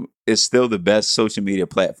 MySpace is still the best social media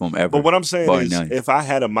platform ever. But what I'm saying is, none. if I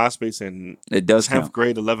had a MySpace in it does 10th count.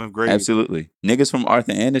 grade, 11th grade. Absolutely. Niggas from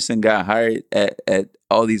Arthur Anderson got hired at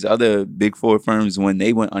all these other big four firms when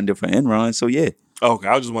they went under for Enron. So, yeah. Okay,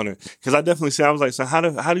 I was just wondering. Because I definitely said, I was like, so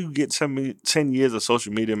how do you get 10 years of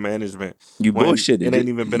social media management? You bullshitted. It ain't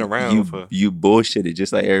even been around for. You bullshitted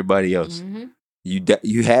just like everybody else. Mm-hmm.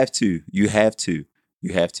 You have to.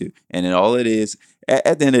 And then all it is,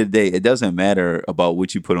 at the end of the day, it doesn't matter about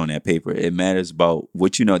what you put on that paper. It matters about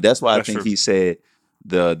what you know. That's why I think he said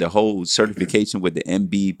the whole certification with the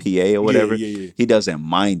MBPA or whatever, he doesn't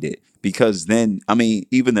mind it. Because then, I mean,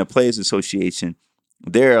 even the Players Association,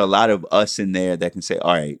 there are a lot of us in there that can say,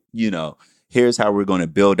 all right, you know, here's how we're going to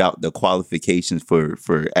build out the qualifications for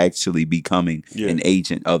actually becoming an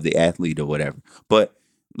agent of the athlete or whatever. But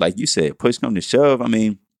like you said, push come to shove, I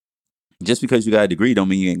mean, just because you got a degree don't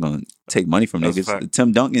mean you ain't gonna take money from niggas.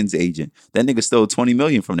 Tim Duncan's agent, that nigga stole $20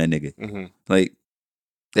 million from that nigga. Mm-hmm. Like,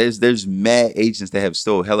 there's mad agents that have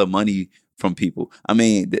stole hella money from people. I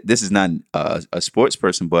mean, this is not a sports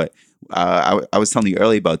person, but I was telling you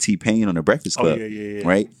earlier about T-Pain on the Breakfast Club,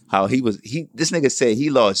 right? How this nigga said he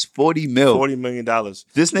lost $40 million.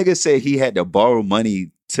 This nigga said he had to borrow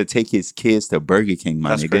money to take his kids to Burger King.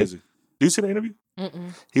 That's crazy. Do you see the interview?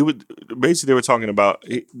 He would basically, they were talking about,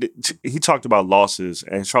 he talked about losses,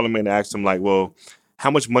 and Charlamagne asked him like, well,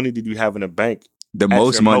 how much money did you have in the bank? The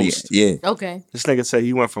most money. Yeah. Okay. This nigga said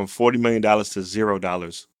he went from $40 million to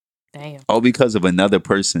 $0. Damn. All because of another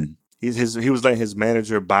person. He was letting his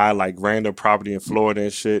manager buy like random property in Florida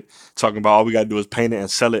and shit, talking about all we gotta do is paint it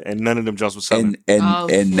and sell it, and none of them jobs were selling.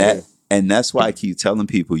 And that's why I keep telling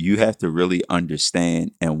people, you have to really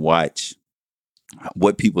understand and watch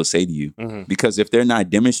what people say to you. Mm-hmm. Because if they're not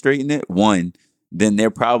demonstrating it, one, then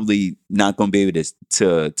they're probably not going to be able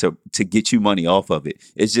to get you money off of it.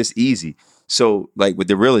 It's just easy. So like with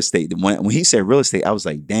the real estate, when he said real estate, I was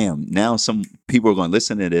like, damn, now some people are going to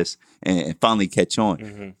listen to this and finally catch on.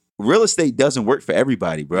 Mm-hmm. Real estate doesn't work for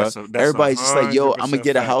everybody, bro. Everybody's just like, yo, I'm going to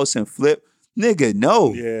get a house and flip. Nigga,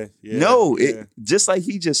 no. Just like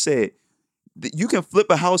he just said, you can flip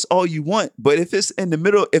a house all you want, but if it's in the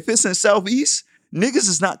middle, if it's in Southeast, niggas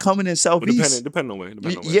is not coming in Southeast. Depending on where.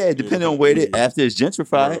 Depending on where it is. After it's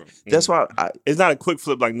gentrified, that's why it's not a quick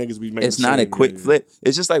flip like niggas be making. It's not a quick flip.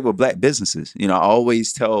 It's just like with black businesses. You know, I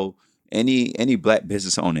always tell any black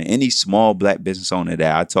business owner, any small black business owner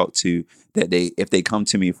that I talk to, that if they come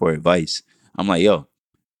to me for advice, I'm like, yo,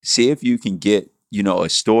 see if you can get, you know, a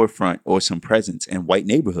storefront or some presence in white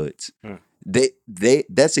neighborhoods.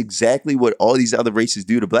 That's exactly what all these other races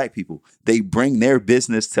do to black people. They bring their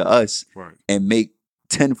business to us and make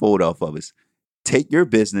tenfold off of us. Take your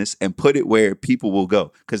business and put it where people will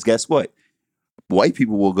go. Because guess what? white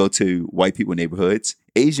people will go to white people neighborhoods.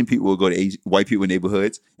 Asian people will go to white people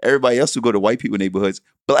neighborhoods. Everybody else will go to white people neighborhoods.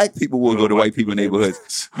 Black people will go to white people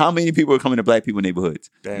neighborhoods. How many people are coming to black people neighborhoods?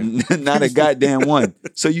 Not a goddamn one.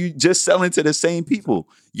 So you just selling to the same people.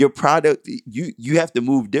 Your product, you have to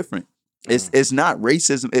move different. It's not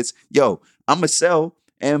racism. It's, yo, I'm going to sell.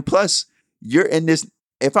 And plus, you're in this.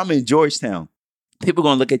 If I'm in Georgetown, people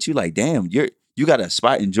going to look at you like, damn, you got a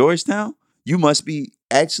spot in Georgetown? You must be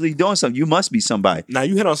actually doing something. You must be somebody. Now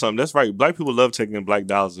you hit on something. That's right. Black people love taking black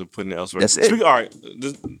dollars and putting it elsewhere. That's it. All right.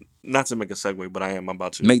 Not to make a segue, but I'm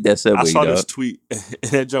about to. Make that segue, I saw dog. this tweet,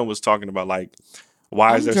 and that John was talking about, like,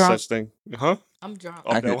 why is there such thing? Huh? I'm drunk.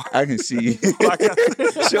 I can see.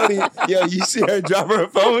 Shorty, yo, you see her drop her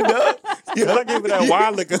phone, dog? Yeah, I gave her that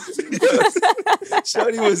wine liquor.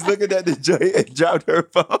 Shorty was looking at the joint and dropped her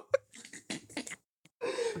phone.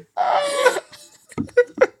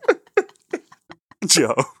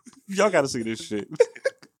 Yo, y'all got to see this shit.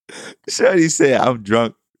 Shorty said, I'm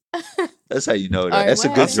drunk. That's how you know that. Right, That's a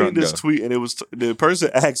what good I seen drunk, this though. tweet, and it was the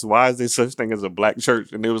person asked, "Why is there such thing as a black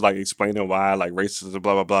church?" And it was like explaining why, like racism,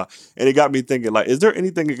 blah blah blah. And it got me thinking, like, is there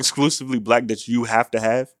anything exclusively black that you have to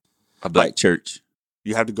have? A black church.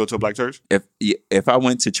 You have to go to a black church. If I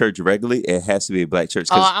went to church regularly, it has to be a black church.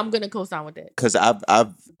 I'm gonna co-sign with that. Because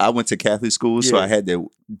I went to Catholic school, so Yeah. I had to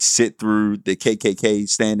sit through the KKK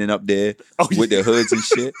standing up there Oh, with their hoods and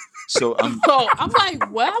shit. So I'm Oh, I'm like,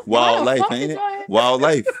 what? wildlife, ain't it?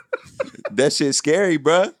 Wildlife. That shit's scary,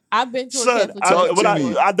 bruh. I've been to a Son, Catholic Talk church. to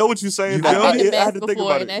me. I know what you're saying. You feel I've me? been to I had mass to think before,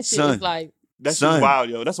 about and it. that shit Son. is like, That's Son. just wild,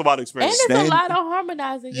 yo. That's a wild and experience. it's Stand- a lot of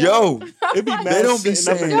harmonizing. Yo, It be Like, mad They don't be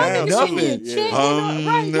sitting up and saying down, nothing. too. Y'all Yeah. Right,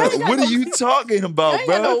 you ain't got what no- are you talking about, you ain't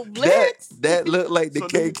got bro? no lyrics. That look like the So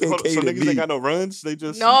KKK so to niggas me. ain't got no runs. They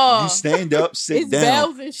just No, You stand up, sit it's down.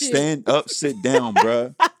 bells and shit. Stand up, sit down,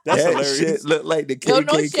 bro. That's that hilarious. shit look like the Yo, KKK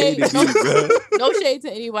no shade, to me, bro. no shade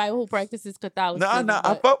to anybody who practices Catholicism. Nah,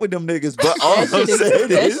 I but fuck with them niggas, but all that I'm shit saying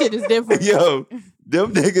that is, shit is different. yo,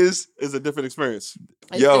 them niggas, It's a different experience.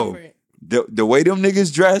 It's yo, different. the way them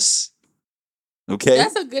niggas dress, okay?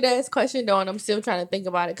 That's a good ass question though, and I'm still trying to think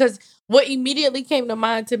about it because what immediately came to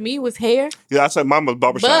mind to me was hair. Yeah, I said mama's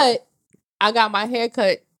barbershop. But I got my hair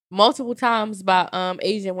cut multiple times by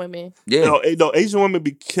Asian women. yeah. No, Asian women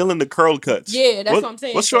be killing the curl cuts. Yeah, that's what I'm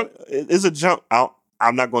saying. What's your? Is a jump out?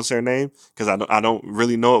 I'm not gonna say her name because I don't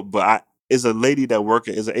really know it, but is a lady that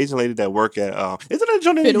is an Asian lady that work at isn't that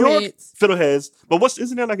Johnny in New York? Fiddleheads. Fiddleheads. But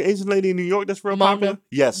isn't there like an Asian lady in New York that's real Mona. popular?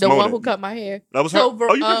 Yes, The Mona. one who cut my hair. That was So, her.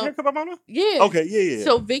 Oh, you got um, haircut by Mona? Yeah. Okay, yeah.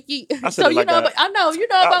 So Vicky. I said So it you like know, that. I know you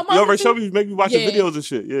know about You Mona. already too? showed me, make me watch the Yeah. videos and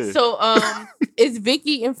shit. Yeah. So it's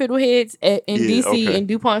Vicky in Fiddleheads in Yeah, DC okay. in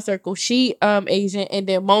DuPont Circle. She Asian, and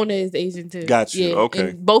then Mona is Asian too. Got you, Yeah, okay.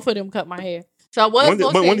 and both of them cut my hair. So I was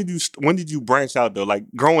when did you branch out though? Like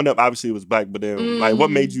growing up, obviously it was black, but then like what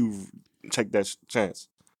made you take that chance?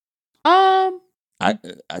 I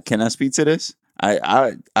can I speak to this?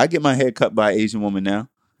 I get my hair cut by an Asian woman now.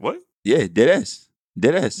 What? Yeah, deadass.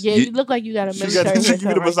 Yeah, you look like you got a She military. did you give you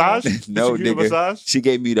the haircut right now. massage? Did No, you give you the nigga. massage? She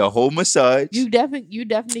gave me the whole massage. You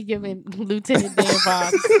definitely giving Lieutenant Dan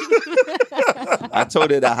vibes. I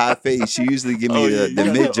told her the high face. She usually give me the you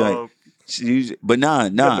got mid joint. She usually, but nah.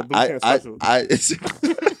 got the boot camp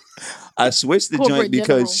special. I switched the Corporate joint because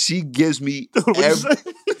general. she gives me What'd you say?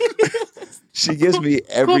 she gives me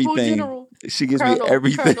Corporal everything. General, She gives Colonel, me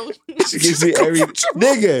everything. Colonel. She gives me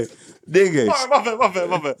everything. Nigga.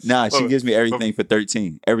 My bad. Nah, she bad. gives me everything for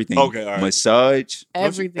 13. Everything. Okay, all right. Massage.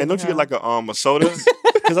 Everything. And don't you huh? get like a soda?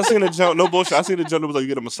 Because I seen a joke, no bullshit. I seen a joke that was like you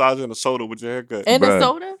get a massage and a soda with your haircut. and Bruh. a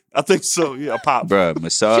soda? I think so. Yeah, a pop. Bruh,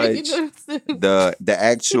 massage. Chicken noodles. the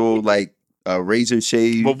actual like razor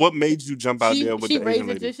shave. But what made you jump out there with she the Asian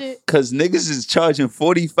raised lady? your shit? Cause niggas is charging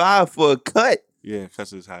 45 for a cut. Yeah,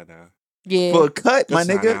 because it's high now. Yeah. For a cut, my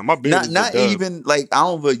That's nigga. not- my beard is a not dub. even like I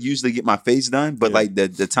don't usually get my face done, but Yeah. like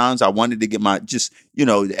the times I wanted to get my just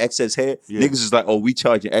the excess hair, Yeah. niggas is like, oh, we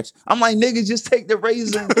charging extra. I'm like, nigga, just take the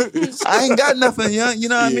razor. I ain't got nothing, young. You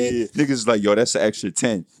know what I mean? Yeah. Niggas is like, yo, that's an extra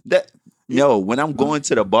 10. Yo, when I'm going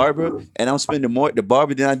to the barber and I'm spending more at the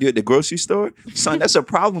barber than I do at the grocery store, son, that's a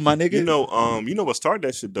problem, my nigga. You know what started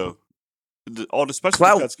that shit though? All the specialty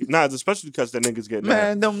Clout. cuts. Nah, the specialty cuts that niggas get now.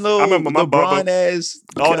 Man, them little I remember my LeBron barber- ass.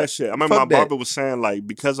 All that shit. I remember Fuck my that. barber was saying like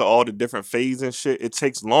because of all the different fades and shit, it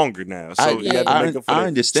takes longer now. So I- you have to I- make up for I that.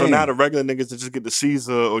 understand. So now the regular niggas that just get the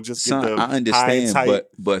Caesar or just Son, get the I understand, high and tight.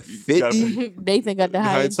 but You gotta- 50, Nathan got the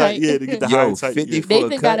high high and tight. Yeah, to get the Yo, high and tight. 50 yeah. for a Nathan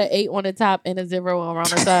cut. got an 8 on the top and a 0 around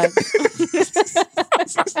the side.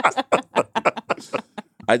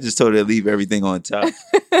 I just told her to leave everything on top.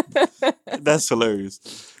 That's hilarious.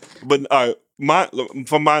 But all right,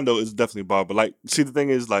 for mine though, it's definitely barber. Like, see, the thing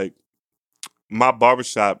is, like, my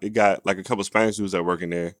barbershop, it got like a couple Spanish dudes that work in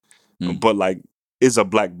there, Mm. but like it's a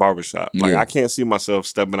black barbershop. Like Yeah. I can't see myself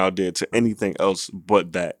stepping out there to anything else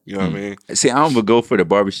but that. You know what I mean? See, I don't even go for the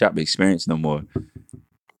barbershop experience no more.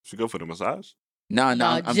 Should go for the massage. No,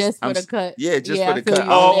 No, just for the cut. Yeah, just Yeah, for I the feel cut.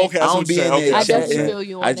 you on that. Okay, I that's don't what be you're in saying. there. Okay, I definitely yeah. feel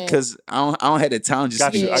you on that. Because I don't have the time just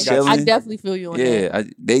Got to you, be I got you. chilling. I definitely feel you on that.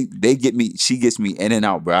 Yeah, they get me. She gets me in and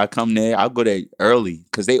out, bro. I come there. I'll go there early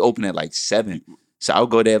because they open at like 7. So I'll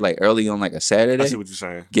go there like early on like a I Saturday. see what you're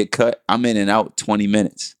saying. Get cut. I'm in and out 20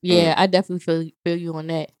 minutes. Yeah, I definitely feel you on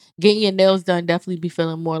that. Getting your nails done definitely be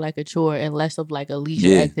feeling more like a chore and less of like a leisure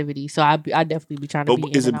Yeah. activity. So I definitely be trying to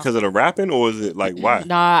But be is in it and because of the rapping or is it like why?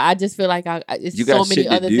 Nah, I just feel like it's You so got many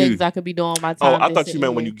shit to other do. things I could be doing my Oh, time. I than thought you sitting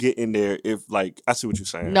meant when here. you get in there. If like I see what you're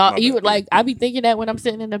saying. No, My even bad. like I be thinking that when I'm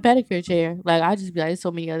sitting in the pedicure chair. Like I just be like, there's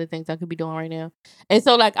so many other things I could be doing right now. And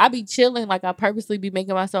so like I be chilling, like I purposely be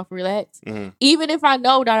making myself relax. Mhm. Even if I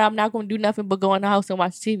know that I'm not gonna do nothing but go in the house and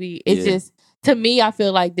watch TV. It's Yeah. just to me, I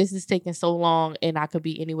feel like this is taking so long and I could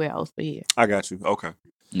be anywhere else but here. I got you. Okay.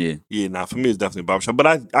 Yeah. Yeah, nah, for me it's definitely barbershop. But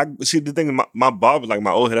I see the thing. My barber, like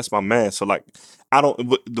my old head, that's my man. So like, I don't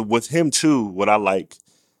with him too. What I like,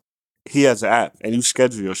 he has an app and you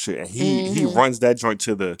schedule your shit, and he Mhm. runs that joint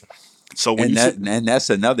to the. So when And you that sit, and that's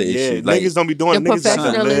another yeah, issue. Like niggas don't be doing. The Niggas got the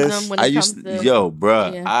professionalism list. when I it used comes to, to yo,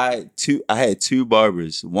 bruh. Yeah. I had 2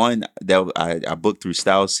 barbers. One that I booked through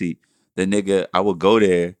Style Seat. The nigga, I would go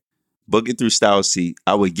there, book it through Style Seat.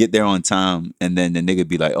 I would get there on time, and then the nigga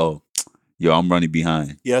be like, "Oh, yo, I'm running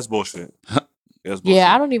behind." Yeah, that's bullshit. That's bullshit.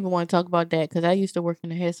 Yeah, I don't even want to talk about that because I used to work in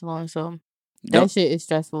the hair salon, so that Them, shit is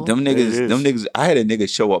stressful. them It niggas, is. I had a nigga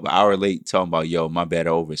show up an hour late talking about, "Yo, my bad, I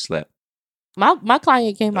overslept." My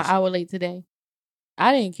client came an That's- hour late today.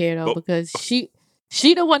 I didn't care though Well- because she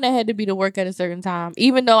the one that had to be to work at a certain time,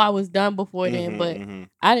 even though I was done before then. Mhm, But mhm.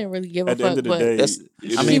 I didn't really give a At the fuck. end of the But day, That's- it I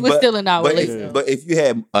is- she mean, was but- still an hour But late. if, though. but if you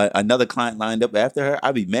had another client lined up after her,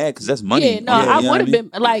 I'd be mad because that's money. yeah, no, on her, I you know would what have mean?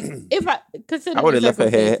 been like if I consider. I would have left her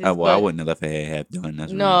hair. circumstances, Well, I but- wouldn't have left her hair half done.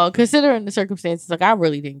 That's No, considering the circumstances, like I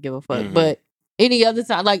really didn't give a fuck. Mhm. But any other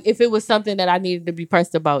time, like if it was something that I needed to be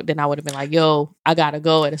pressed about, then I would have been like, "Yo, I gotta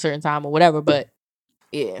go at a certain time or whatever." But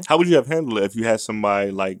yeah, How would you have handled it if you had somebody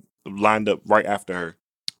like lined up right after her?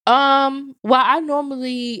 well, I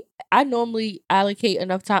normally allocate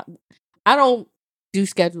enough time. I don't do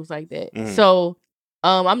schedules like that, Mhm. so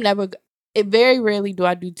I'm never. It very rarely do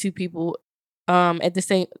I do 2 people at the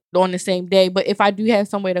same on the same day. But if I do have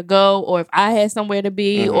somewhere to go, or if I had somewhere to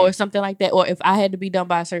be, Mhm. or something like that, or if I had to be done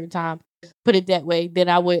by a certain time, put it that way, then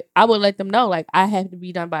I would let them know like I have to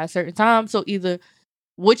be done by a certain time. So either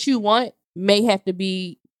what you want may have to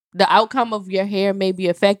be the outcome of your hair may be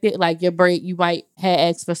affected. Like your braid, you might have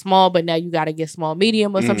asked for small, but now you got to get small,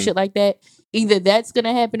 medium, or some Mhm. shit like that. Either that's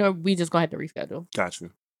gonna happen, or we just gonna have to reschedule, Got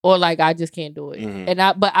you. or like I just can't do it. Mhm.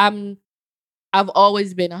 And I've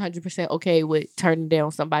always been 100% okay with turning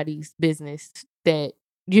down somebody's business that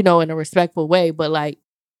in a respectful way, but like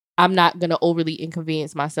I'm not gonna overly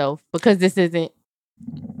inconvenience myself because this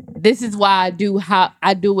is why I do how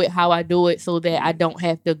I do it so that I don't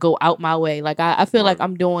have to go out my way. Like I feel like Right.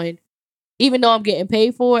 I'm doing, even though I'm getting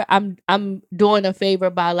paid for it, I'm doing a favor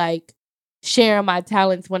by like sharing my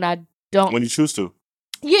talents when I don't. When you choose to.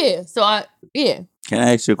 Yeah. So Can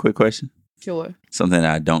I ask you a quick question? sure. Something that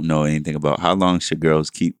I don't know anything about. How long should girls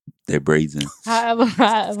keep their braids in? However,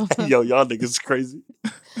 Yo, y'all niggas is crazy.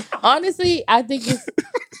 honestly, I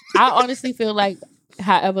honestly feel like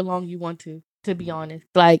however long you want to be honest.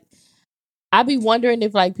 Like I be wondering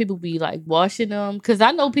if like people be like washing them, because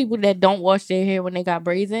I know people that don't wash their hair when they got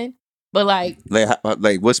braids in, but like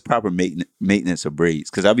Like what's proper maintenance of braids?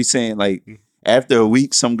 Because I be saying like after a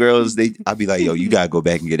week, some girls I be like, yo, you gotta go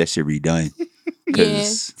back and get that shit redone. yeah,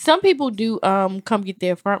 'Cause- some people do come get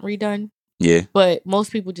their front redone, Yeah, but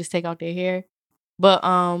most people just take out their hair. But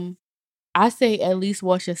I say at least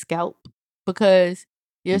wash your scalp because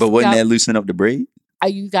your but wouldn't that scalp, loosen up the braid?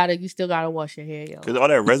 you still gotta wash your hair, yo. Because all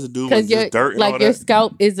that residue and Because your just dirt and all like your that.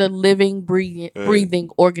 scalp is a living, breathing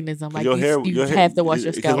organism. Like your hair, you have to wash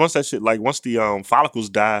your Because scalp. once that shit, like once the follicles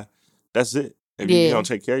die, that's it. If you Yeah. don't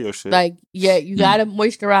take care of your shit. Like you gotta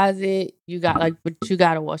moisturize it. But you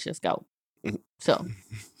gotta wash your scalp. So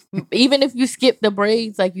even if you skip the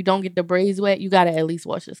braids, like you don't get the braids wet, you gotta at least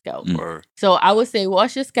wash your scalp. Or- So I would say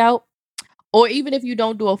wash your scalp. Or even if you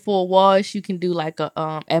don't do a full wash, you can do like a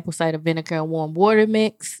apple cider vinegar and warm water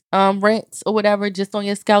mix, rinse or whatever, just on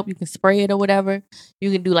your scalp. You can spray it or whatever.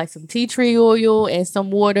 You can do like some tea tree oil and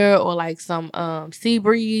some water, or like some sea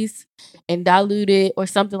breeze and dilute it or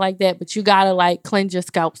something like that. But you gotta like cleanse your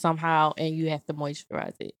scalp somehow, and you have to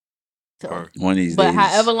moisturize it. So, or- One of these but days.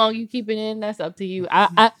 however long you keep it in, that's up to you.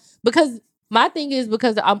 I because my thing is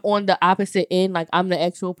because I'm on the opposite end, like I'm the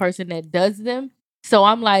actual person that does them. So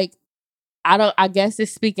I'm like, I guess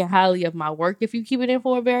it's speaking highly of my work if you keep it in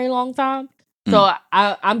for a very long time. So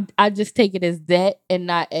I just take it as that and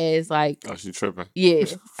not as like, oh, she tripping. Yeah.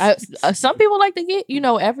 Some people like to get,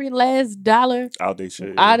 every last dollar Out they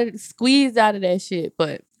shit. squeezed out of that shit.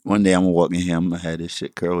 But one day I'm gonna walk in here, I'm gonna have this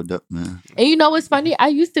shit curled up, man. and you know what's funny? I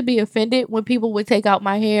used to be offended when people would take out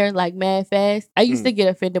my hair like mad fast. I used to get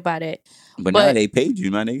offended by that. But now they paid you,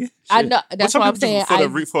 my nigga. Shit. I know that's what I'm saying.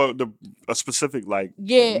 For a specific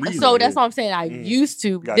reason, so that's what I'm saying. I used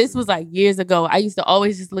to. Gotcha. This was like years ago. I used to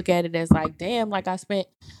always just look at it as like, damn, like I spent,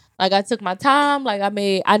 like I took my time, like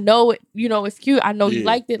I know it, it's cute. I know you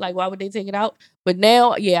liked it. Like why would they take it out? But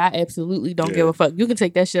now, I absolutely don't give a fuck. You can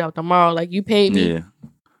take that shit out tomorrow. Like you paid me. Yeah.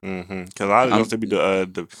 Because I was to be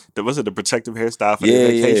the was it the protective hairstyle for the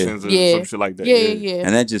vacations or some shit like that. Yeah.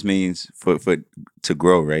 And that just means for to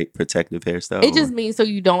grow, right? Protective hairstyle. It just means so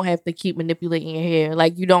you don't have to keep manipulating your hair.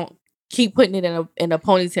 Like you don't keep putting it in a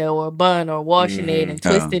ponytail or a bun or washing it and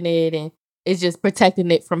twisting it, and it's just protecting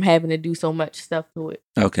it from having to do so much stuff to it.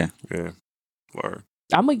 Okay. Yeah. Word.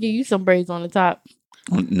 I'm gonna give you some braids on the top.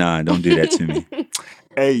 Nah, don't do that to me.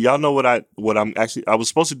 Hey, y'all know what I'm actually I was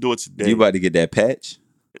supposed to do it today. You about to get that patch?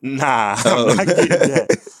 Nah, I'm not getting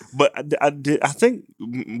that. But I think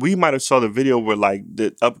we might have saw the video where like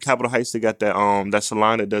the up Capitol Heights they got that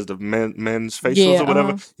salon that does the men's facials or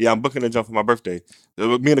whatever. Yeah, I'm booking a jump for my birthday.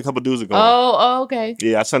 Me and a couple dudes are going. Oh, okay.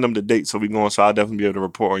 Yeah, I sent them the date, so we going. So I'll definitely be able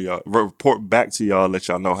to report back to y'all, let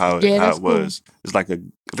y'all know how it was. Cool. It's like I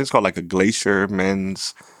think it's called like a Glacier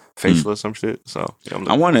men's facial or some shit. So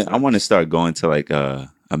I want to start going to like a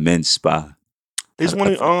men's spa. There's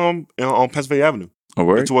one on Pennsylvania Avenue. Oh,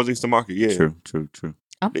 word? Towards Eastern Market, yeah. True.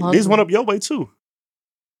 There's one up your way too.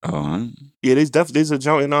 Oh, yeah. There's a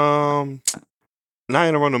joint in not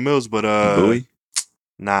in Arundel Mills, but Bowie.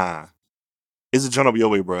 Nah, it's a joint up your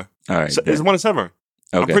way, bro. All right, so, it's one in Severn.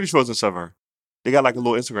 Okay. I'm pretty sure it's in Severn. They got like a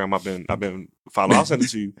little Instagram I've been following. I'll send it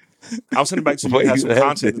to you. I'll send it back to you. Have some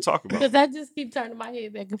content to talk about. Because I just keep turning my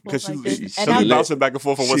head back and forth like this. And I'm bouncing back and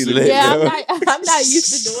forth on what's lit. Yeah, I'm not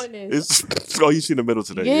used to doing this. You see in the middle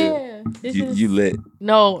today. Yeah. You lit.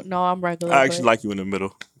 No, I'm regular. I actually like you in the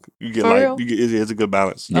middle. You get it's a good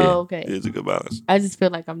balance. Yeah. Oh, okay. It's a good balance. I just feel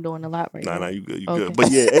like I'm doing a lot right now. Nah, you good. You good. But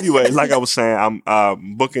yeah, anyway, like I was saying,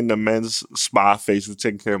 I'm booking the men's spa facial,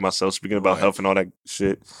 taking care of myself, speaking about health and all that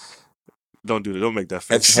shit. Don't do that. Don't make that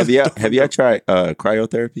face. Have you tried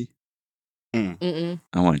cryotherapy? Mm-mm.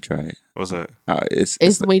 I want to try it. What's that?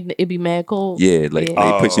 It's when it be mad cold. Yeah, like they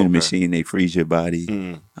put you in the machine, they freeze your body.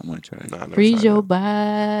 I want to try it. Freeze your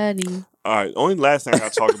body. All right. Only last thing I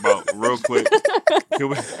gotta talk about real quick.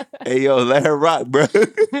 Hey yo, let her rock, bro.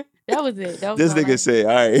 That was it. This nigga said,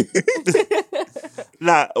 all right.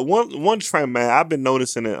 Nah, one trend, man. I've been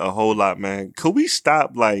noticing it a whole lot, man. Could we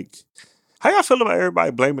stop how y'all feel about everybody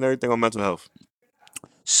blaming everything on mental health?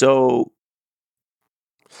 So,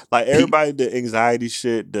 like everybody, the anxiety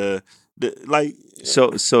shit, the like.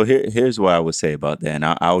 So here's what I would say about that, and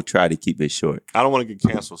I'll try to keep it short. I don't want to get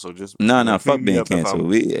canceled, so just no, fuck being canceled.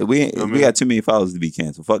 We got too many followers to be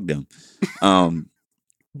canceled. Fuck them.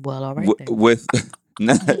 Well, all right. With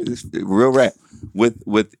real rap,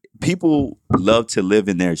 with people love to live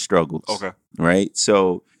in their struggles. Okay. Right.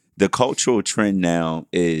 So the cultural trend now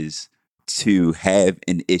is to have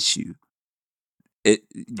an issue. It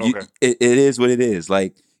is what it is.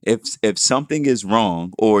 Like if something is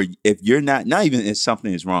wrong, or if you're not even if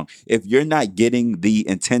something is wrong, if you're not getting the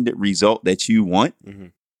intended result that you want,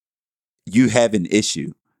 you have an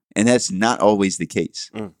issue, and that's not always the case.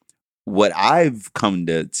 What I've come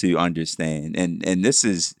to understand, and this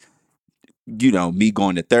is, me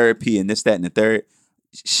going to therapy and this, that, and the third.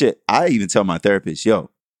 Shit, I even tell my therapist, yo,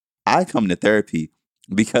 I come to therapy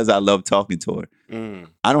because I love talking to her.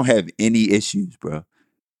 I don't have any issues, bro.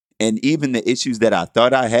 And even the issues that I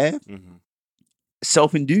thought I have,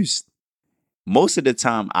 self-induced. Most of the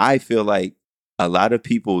time, I feel like a lot of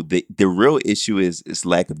people, the real issue is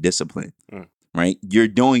lack of discipline, right? You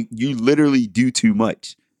literally do too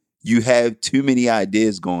much. You have too many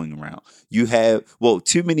ideas going around. You have,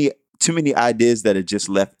 too many ideas that are just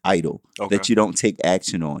left idle that you don't take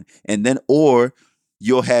action on. And then, or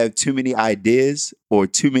you'll have too many ideas or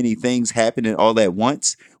too many things happening all at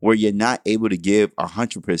once where you're not able to give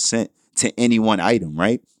 100% to any one item,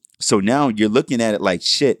 right? So now you're looking at it like,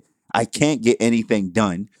 shit, I can't get anything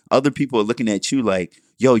done. Other people are looking at you like,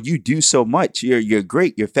 yo, you do so much. You're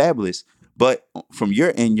great. You're fabulous. But from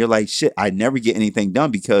your end, you're like, shit, I never get anything done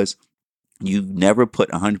because you never put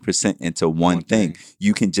 100% into one thing.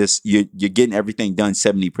 You're getting everything done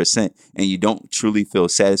 70% and you don't truly feel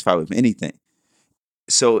satisfied with anything.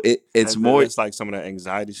 So it's more. It's like some of that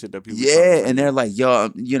anxiety shit that people. Yeah, and they're like,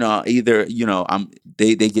 yo, either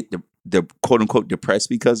they get the quote unquote depressed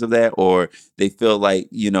because of that, or they feel like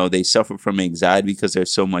they suffer from anxiety because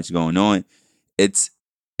there's so much going on. It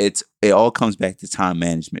all comes back to time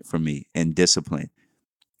management for me and discipline.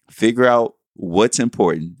 Figure out what's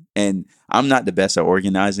important. And I'm not the best at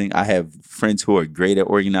organizing. I have friends who are great at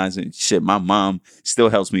organizing. Shit, my mom still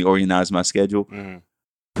helps me organize my schedule.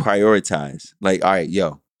 Prioritize. Like, all right,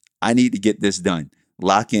 yo, I need to get this done.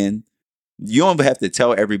 Lock in. You don't have to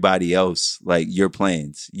tell everybody else like your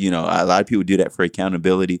plans. A lot of people do that for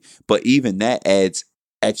accountability, but even that adds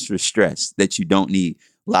extra stress that you don't need.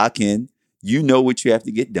 Lock in. You know what you have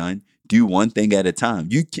to get done. Do one thing at a time.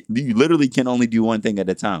 You literally can only do one thing at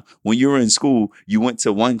a time. When you were in school, you went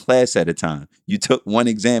to one class at a time. You took one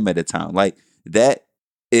exam at a time. Like that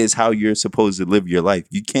is how you're supposed to live your life.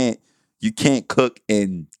 You can't cook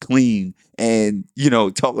and clean and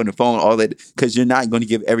talk on the phone, all that, because you're not going to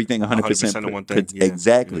give everything 100% on one thing.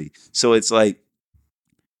 Exactly. Yeah. So it's like,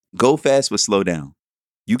 go fast but slow down.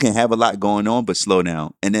 You can have a lot going on, but slow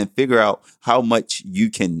down, and then figure out how much you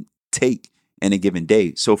can take in a given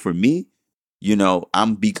day. So for me,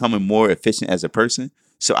 I'm becoming more efficient as a person.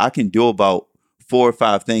 So I can do about 4 or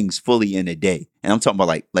 5 things fully in a day. And I'm talking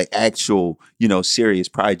about like actual, serious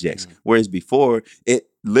projects. Whereas before, it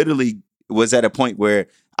literally was at a point where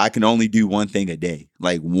I can only do one thing a day,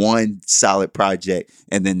 like one solid project.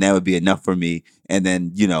 And then that would be enough for me. And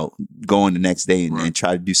then, go on the next day and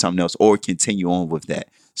try to do something else or continue on with that.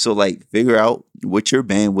 So like figure out what your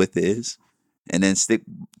bandwidth is and then stick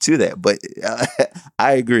to that. But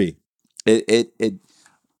I agree.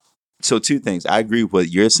 So 2 things. I agree with what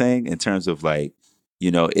you're saying in terms of like,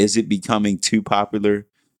 is it becoming too popular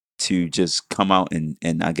to just come out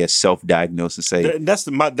and I guess self-diagnose and say that's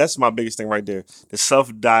my biggest thing right there. The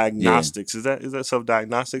self-diagnostics. Yeah. Is that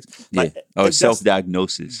self-diagnostics? Like,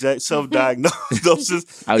 self-diagnosis.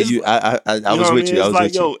 Self-diagnosis. I was with you. I was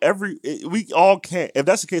with you. We all can't. If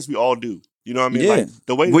that's the case, we all do. You know what I mean? Yeah. Like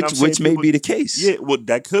the way which may be the case. Yeah, well,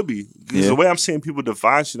 that could be. Because the way I'm seeing people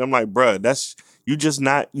define shit, I'm like, bruh, that's you just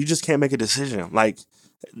can't make a decision. Like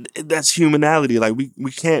that's humanality. Like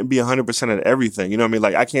we can't be 100% at everything. You know what I mean?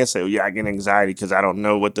 Like I can't say, I get anxiety because I don't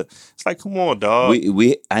know what the. It's like, come on, dog.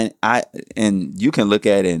 I and you can look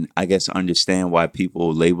at it and I guess understand why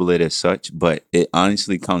people label it as such, but it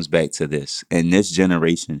honestly comes back to this. In this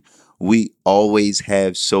generation, we always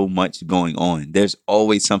have so much going on. There's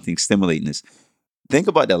always something stimulating us. Think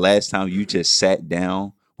about the last time you just sat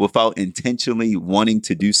down without intentionally wanting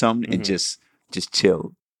to do something and just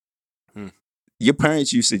chill. Your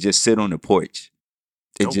parents used to just sit on the porch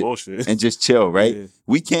and just chill, right? Yeah.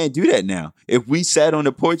 We can't do that now. If we sat on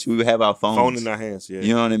the porch, we would have our phone in our hands. Yeah,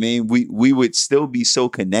 you know what I mean. We would still be so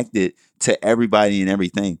connected to everybody and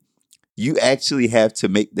everything. You actually have to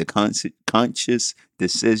make the conscious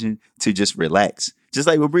decision to just relax. Just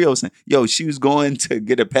like what Bria was saying. Yo, she was going to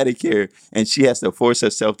get a pedicure and she has to force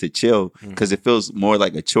herself to chill because it feels more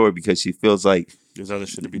like a chore because she feels like there's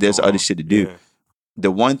other shit to do. Yeah.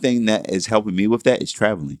 The one thing that is helping me with that is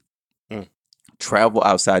traveling. Travel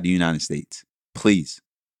outside the United States, please.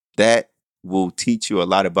 That will teach you a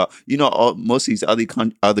lot about, most of these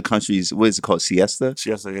other countries, what is it called? Siesta,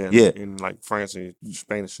 yeah. In like France and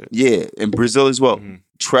Spain and shit. Yeah, and Brazil as well.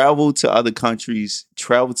 Travel to other countries,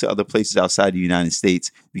 travel to other places outside the United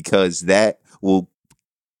States because that will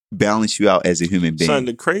balance you out as a human being. Son,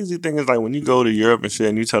 the crazy thing is like when you go to Europe and shit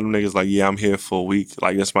and you tell them niggas like, yeah, I'm here for a week,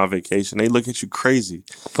 like that's my vacation, they look at you crazy.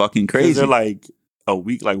 Fucking crazy. They're like, a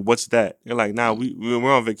week, like what's that? You're like, nah,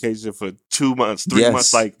 we're on vacation for 2 months, 3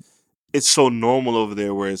 months. Like it's so normal over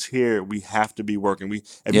there, whereas here we have to be working.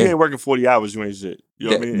 If you ain't working 40 hours, you ain't shit. You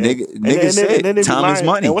know what I mean? Niggas say time is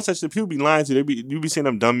money. And what's that shit? People be lying to you. You be seeing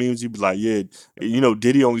them dumb memes. You be like, yeah,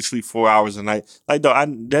 Diddy only sleep 4 hours a night. Like, dog,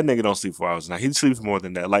 that nigga don't sleep 4 hours a night. He sleeps more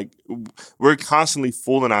than that. Like, we're constantly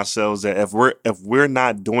fooling ourselves that if we're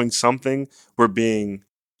not doing something, we're being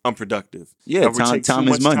unproductive. Yeah, time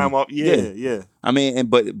is money. Time off. Yeah. I mean,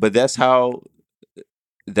 but that's the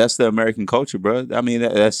American culture, bro. I mean,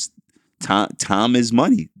 that's time is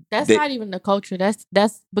money. That's not even the culture. That's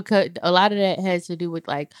because a lot of that has to do with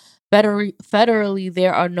like federally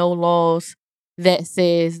there are no laws that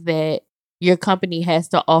says that your company has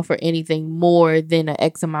to offer anything more than an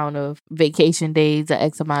X amount of vacation days, an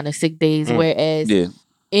X amount of sick days. Whereas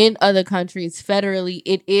in other countries, federally,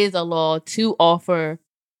 it is a law to offer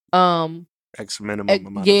X minimum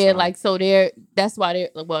amount of time. Like so that's why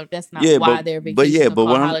that's not why they're vacation. But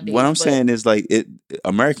what I'm saying is like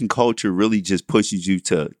American culture really just pushes you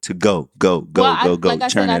to go, like I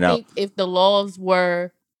turn it out. I think if the laws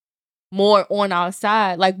were more on our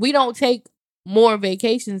side. Like we don't take more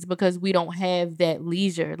vacations because we don't have that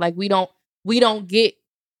leisure. Like we don't get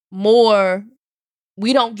more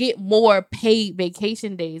paid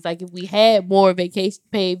vacation days. Like if we had more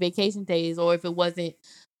paid vacation days, or if it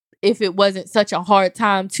wasn't such a hard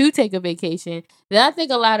time to take a vacation, then I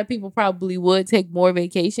think a lot of people probably would take more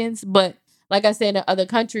vacations. But like I said, in other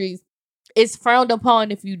countries, it's frowned upon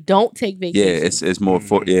if you don't take vacations. Yeah, it's more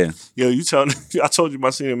for Yo, I told you my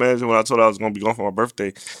senior manager when I told her I was going to be going for my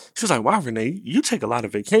birthday. She was like, "Wow, Renee, you take a lot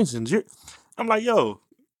of vacations." I'm like, "Yo,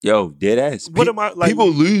 dead ass. What am I like?" People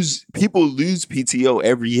lose PTO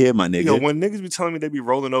every year, my nigga. Yo, when niggas be telling me they be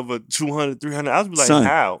rolling over 200, 300, I was be like, Son.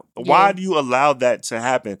 how? Why do you allow that to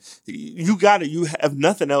happen? You have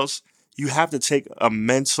nothing else. You have to take a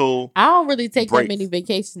mental. I don't really take break. that many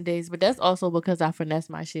vacation days, but that's also because I finesse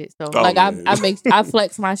my shit. So Oh, like yeah. I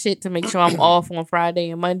flex my shit to make sure I'm off on Friday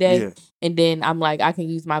and Monday, Yeah. and then I'm like I can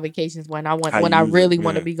use my vacations when I want How when you I use really it,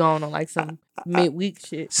 want to yeah. be going on like some midweek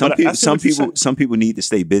shit. Some But I people, see what you're saying. some people need to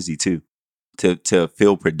stay busy too, to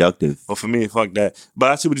feel productive. Well, for me, fuck that.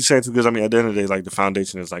 But I see what you're saying too, because I mean, at the end of the day, like the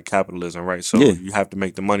foundation is like capitalism, right? So Yeah. you have to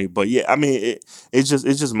make the money. But yeah, I mean, it's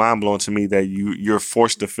just mind blowing to me that you're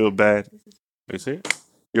forced to feel bad. You see it?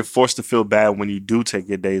 You're forced to feel bad when you do take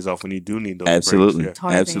your days off, when you do need those Absolutely, breaks.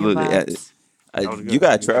 Tarzan absolutely. vibes. That was good. You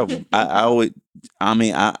gotta travel.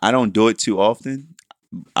 I don't do it too often.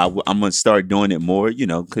 I'm gonna start doing it more,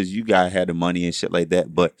 because you gotta have the money and shit like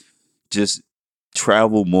that. But just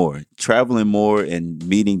traveling more and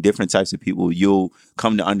meeting different types of people, you'll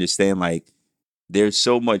come to understand like there's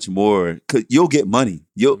so much more. Cause you'll get money.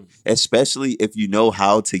 Especially if you know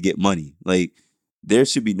how to get money. Like there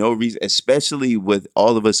should be no reason, especially with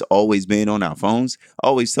all of us always being on our phones. I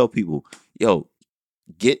always tell people, yo,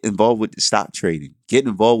 get involved with the stock trading. Get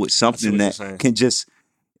involved with something what you're that saying. can just.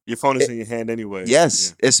 Your phone is in your hand anyway.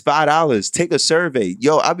 Yes, it's $5. Take a survey.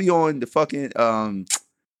 Yo, I be on the fucking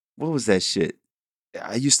what was that shit?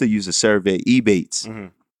 I used to use a survey, Ebates. Yeah.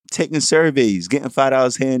 Taking surveys, getting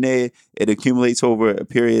 $5 here and there. It accumulates over a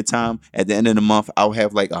period of time. At the end of the month, I'll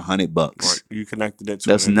have like $100. Right. You connected that to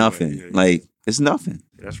That's it anyway. nothing. Yeah, Like it's nothing.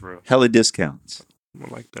 that's real. Hella discounts. I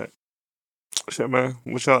like that. Shit, man.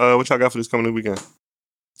 What y'all got for this coming weekend?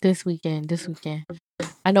 This weekend.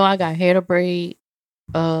 I know I got hair to braid.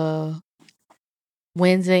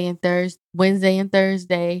 Wednesday and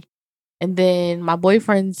Thursday, and then my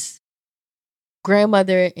boyfriend's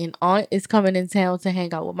grandmother and aunt is coming in town to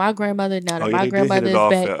hang out with my grandmother. Now that my grandmother is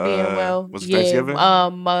back being well, was it Thanksgiving?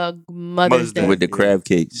 Mother's Day Day. With the crab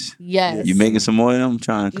cakes. Yes. You making some more of them? I'm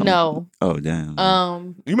trying to come. No. Oh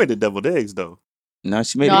damn. You made the deviled eggs though. No,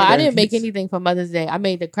 she made. No, the I crab didn't make cakes. anything for Mother's Day. I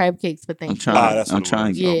made the crab cakes for I'm Thanksgiving. trying. that's I'm what it trying.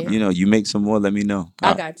 was. Yeah. You make some more. Let me know.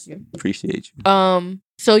 I got you. Appreciate you.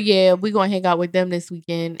 So yeah, we're gonna hang out with them this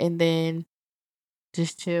weekend and then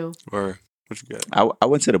just chill. Or what you got? I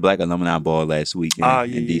went to the Black Alumni Ball last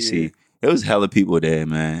weekend in DC. Yeah. It was hella people there,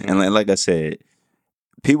 man. And like I said,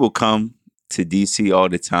 people come to DC all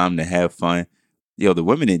the time to have fun. Yo, the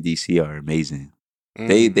women in DC are amazing.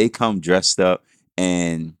 They come dressed up,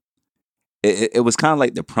 and it was kind of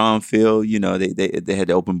like the prom feel. They had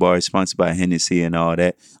the open bar sponsored by Hennessy and all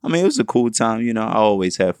that. I mean, it was a cool time. I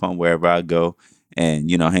always have fun wherever I go, and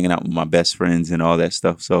hanging out with my best friends and all that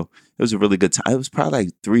stuff. So it was a really good time. It was probably like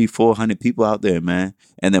 300-400 people out there, man.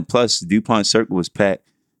 And then plus DuPont Circle was packed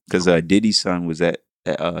because Diddy's son was at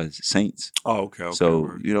Saints. Oh, okay. So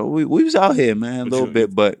word. we was out here, man, a little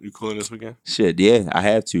bit. But you cooling this weekend? shit, yeah, I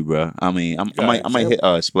have to, bro. I mean, I might hit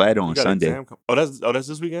Splatter on You got Sunday. exam that's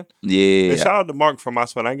this weekend. Yeah. And shout out to Mark from my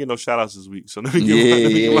splatter. I ain't get no shout outs this week, so let me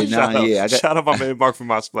give my shout out. Shout out my man Mark from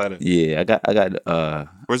my splatter. Yeah, I got.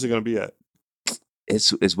 Where's it gonna be at?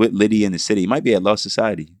 It's with Liddy in the city. It might be at Law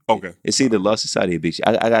Society. Okay. It's either Law Society or Big Shit.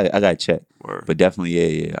 I got to check. Word. But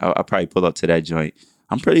definitely, yeah. I'll probably pull up to that joint.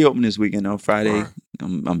 I'm pretty open this weekend though. Friday, Word.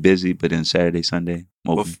 I'm busy, but then Saturday, Sunday,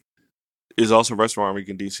 I'm open. It's also Restaurant Week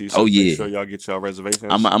in DC. So make sure y'all get y'all reservations.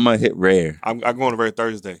 I'm gonna hit Rare. I'm going to Rare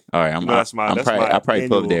Thursday. All right, I'll probably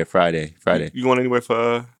pull up there Friday. You going anywhere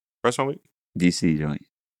for Restaurant Week? DC joint.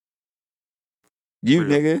 You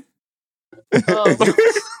Real. nigga.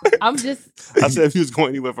 I'm just. I said if you was going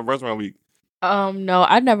anywhere for Restaurant Week. No,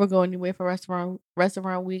 I never go anywhere for restaurant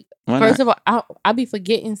week. Why First not? of all, I be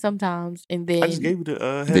forgetting sometimes, and then I just gave you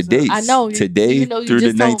the the dates. I know today you through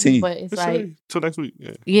the just told me, 19th. but it's like till next week.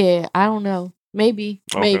 Yeah. yeah, I don't know. Maybe.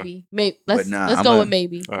 Okay. Let's I'm go with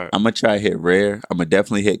maybe. All right. I'm gonna try to hit Rare. I'm gonna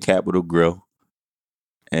definitely hit Capitol Grill.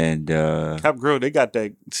 And Cap Grill, they got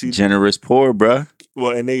that. See, Generous Pour, bruh.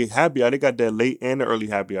 well, and they happy hour. They got that late and the early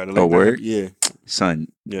happy hour. The late Oh, night word? happy- Yeah. Son,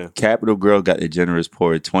 Yeah. Capitol Grill got the Generous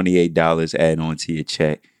Pour, $28 add on to your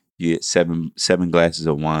check. You get seven glasses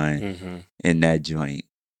of wine in that joint.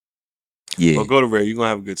 Yeah. Well, go to Rare. You're going to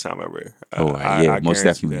have a good time at Rare. I most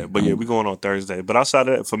definitely. That. But yeah, we're going on Thursday. But outside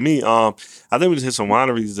of that, for me, I think we just hit some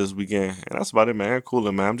wineries this weekend. And that's about it, man.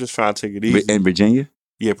 Cooler, man. I'm just trying to take it easy. In Virginia?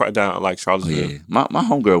 Yeah, probably down like Charlottesville. Oh, yeah. My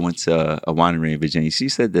homegirl went to a winery in Virginia. She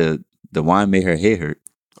said the wine made her head hurt.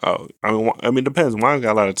 Oh, I mean, it depends. Wine's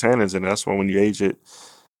got a lot of tannins in it. That's why when you age it,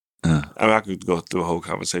 I mean, I could go through a whole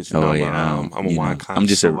conversation. I'm a wine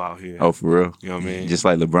connoisseur out here. Oh, for real? You know what I mean? Just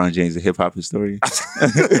like LeBron James, a hip hop historian.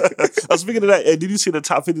 Speaking of that, did you see the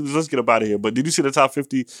top 50? Let's get up out of here. But did you see the top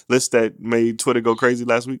 50 list that made Twitter go crazy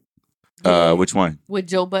last week? Which one? With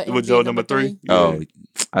Joe Budden. With Joe number 3? Yeah. Oh,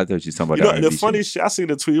 I thought you were talking about the funny shit. I seen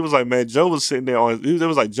the tweet. It was like, man, Joe was sitting there it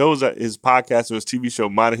was like Joe was at his podcast or his TV show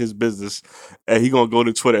minding his business, and he gonna go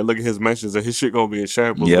to Twitter and look at his mentions, and his shit gonna be in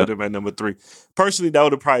shambles with him at number 3. Personally, that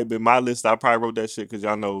would have probably been my list. I probably wrote that shit because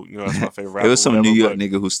y'all know, that's my favorite rapper. It was some New York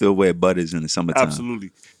nigga who still wear butters in the summertime.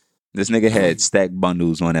 Absolutely. This nigga had stacked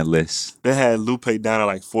bundles on that list. They had Lupe down at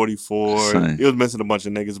like 44. Son. It was missing a bunch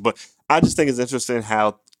of niggas, but I just think it's interesting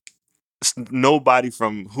how nobody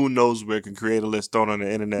from who knows where can create a list thrown on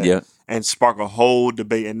the internet and spark a whole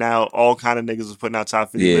debate. And now all kind of niggas is putting out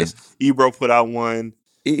top 50 lists. Ebro put out one.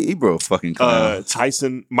 Ebro fucking clown.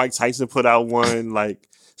 Mike Tyson put out one. Like,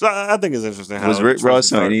 so I think it's interesting. How was Rick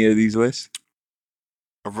Ross on any of these lists?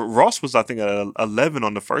 Ross was, I think, at 11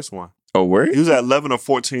 on the first one. Oh, where? He was at 11 or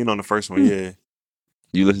 14 on the first one. Yeah.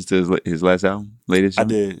 You listened to his last album, latest? I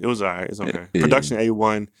did. It was all right. It's okay. Production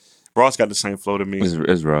A1. Ross got the same flow to me.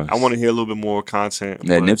 It's Ross. I want to hear a little bit more content.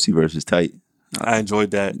 That Nipsey verse is tight. I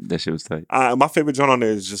enjoyed that. That shit was tight. My favorite joint on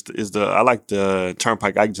there I like the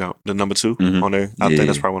Turnpike Ike jump, the number 2 on there. I think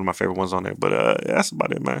that's probably one of my favorite ones on there. But that's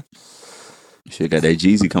about it, man. Shit, got that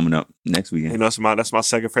Jeezy coming up next weekend. That's my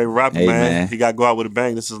second favorite rapper, man. He got to go out with a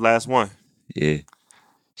bang. This is his last one. Yeah.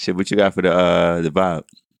 Shit, what you got for the vibe?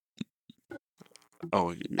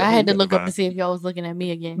 Oh, I had to look up and see if y'all was looking at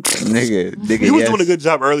me again. nigga, he was doing a good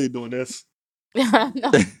job earlier doing this. I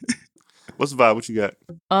know. What's the vibe? What you got?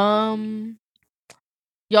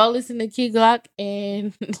 Y'all listen to Key Glock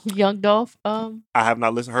and Young Dolph. I have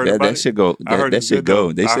not heard about that shit go. That shit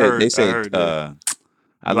go. They said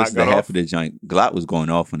I listened to half of the joint. Glock was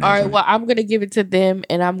going off on that. All right, joint. well, I'm gonna give it to them,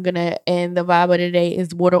 and and the vibe of the day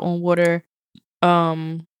is Water on Water, by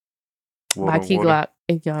Key Glock.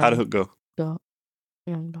 How the hook go?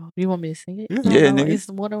 Young Dolph. You want me to sing it? Yeah, nigga. It's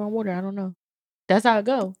Water on Water. I don't know. That's how it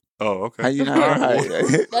go. Oh, okay. How you know?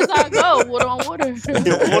 That's how it go. Water on Water.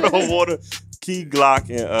 Water on Water. Key Glock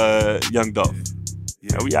and Young Dolph.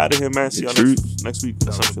 Yeah, we out of here, man. See y'all next week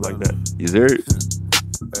or something like that. You heard?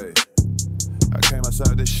 Hey, I came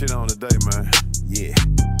outside this shit on today, man. Yeah.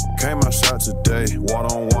 Came outside today,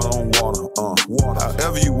 water on water, water.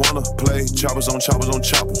 However you wanna play, choppers on choppers,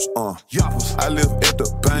 yoppers. I live at the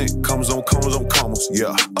bank, commas on commas,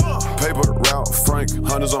 yeah. Paper route, Frank,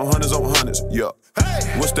 hundreds on hundreds, yeah.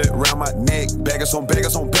 Hey. What's that round my neck? Baggers on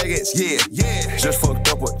baggers, yeah. Just fucked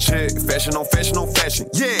up a check, fashion on fashion,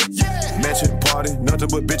 yeah. Mansion party, nothing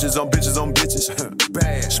but bitches on bitches.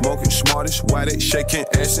 Bad, smoking smartest, why they shaking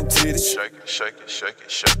ass and titties? Shake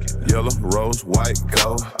it. Yellow, rose, white,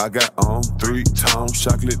 gold. I got on 3 tones,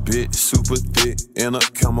 chocolate bit, super thick, in a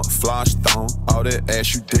camouflage thong. All that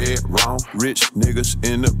ass you dead wrong. Rich niggas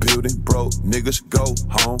in the building, broke niggas go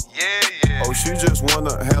home. Yeah. Oh, she just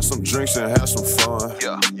wanna have some drinks and have some fun.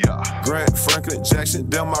 Yeah. Grant Franklin Jackson,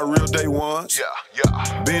 them my real day ones.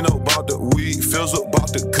 Yeah. Bino bought the weed, Fizzle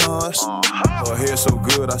bought the guns. Her hair so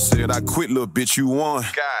good, I said I quit, little bitch, you won.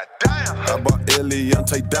 God damn. I bought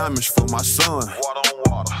Eliante diamonds for my son. Water on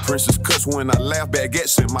water. Princess cuts when I laugh,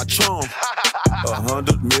 baguettes in my chum.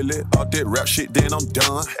 100 million, all that rap shit, then I'm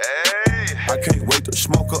done. Hey. I can't wait to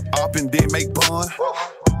smoke a up and then make bun.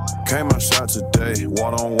 Came outside today,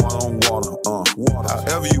 water on water, water.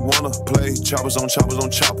 However you wanna play, choppers on choppers,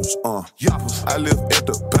 yoppers. I live at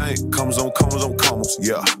the bank, commas on commas,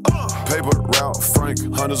 yeah. Paper route, Frank,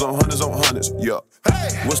 hundreds on hundreds, yeah.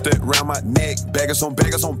 Hey. What's that round my neck? Baggers on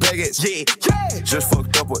baggers, yeah. Just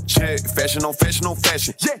fucked up a check, fashion on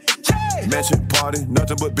fashion, yeah. Mansion party,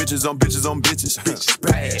 nothing but bitches on bitches.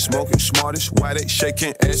 Bad, smoking smartest, why they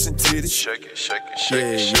shaking ass and titties? Shake it.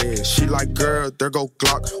 Yeah. She like, girl, there go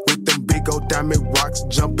Glock with them big old diamond rocks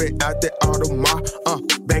jumping out the Audemars.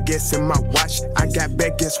 Baguettes in my watch, I got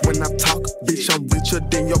baguettes when I talk. Bitch, I'm richer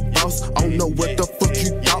than your boss. I don't know what the fuck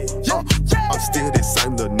you thought. I'm still the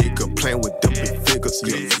same little nigga playing with them big figures.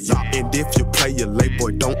 Yeah. And if you play your late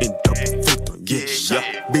boy, don't end up a victim. Yeah.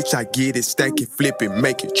 Bitch, I I get it, stack it, flip it,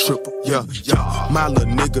 make it triple. Yeah, yeah. My little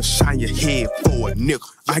nigga, shine your head for a nickel.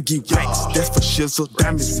 I get racks, that's for shizzle.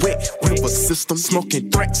 Diamonds wet, river system.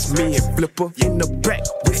 Smoking threats, me and Flipper in the back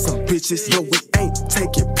with some bitches. Yo, we ain't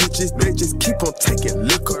taking pictures, they just keep on taking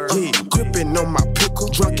liquor. Yeah, gripping on my pickle.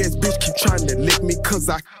 Drunk ass bitch keep trying to lick me cause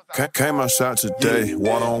I came outside today,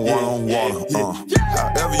 water on water,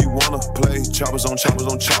 however you wanna play, choppers on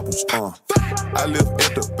choppers, I live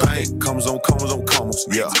at the bank, commas on commas,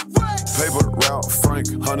 yeah. Paper route, Frank,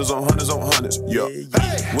 hundreds on hundreds, yeah.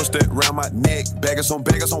 What's that round my neck? Baggers on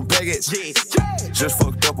baggage. Just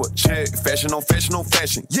fucked up a check, fashion on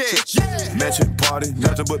fashion, yeah. Matching party,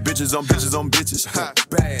 nothing but bitches on bitches, hot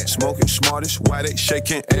bad. Smoking smartest, why they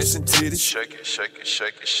shaking ass and titties? Shake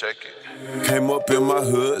it. Came up in my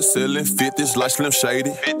hood, selling 50s like Slim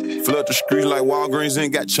Shady. Flood the streets like Walgreens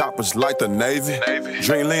and got choppers like the Navy.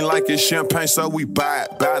 Drink lean like it's champagne, so we buy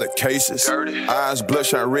it by the cases. Eyes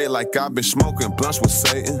bloodshot red like I've been smoking blunts with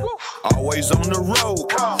Satan. Always on the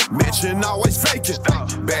road, mention always faking.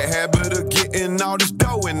 Bad habit of getting all this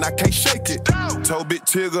dough and I can't shake it. Told Big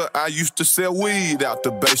Tigger I used to sell weed out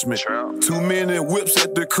the basement. Too many whips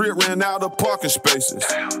at the crib, ran out of parking spaces.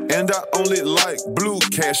 And I only like blue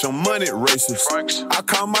cash on money races. I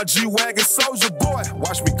call my G-Wagon Soldier Boy,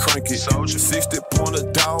 watch me crank it. 60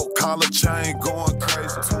 pointer dog, collar chain going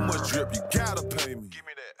crazy. Too much drip, you gotta pay me. Give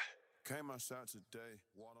me that. Came outside today,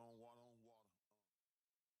 water on.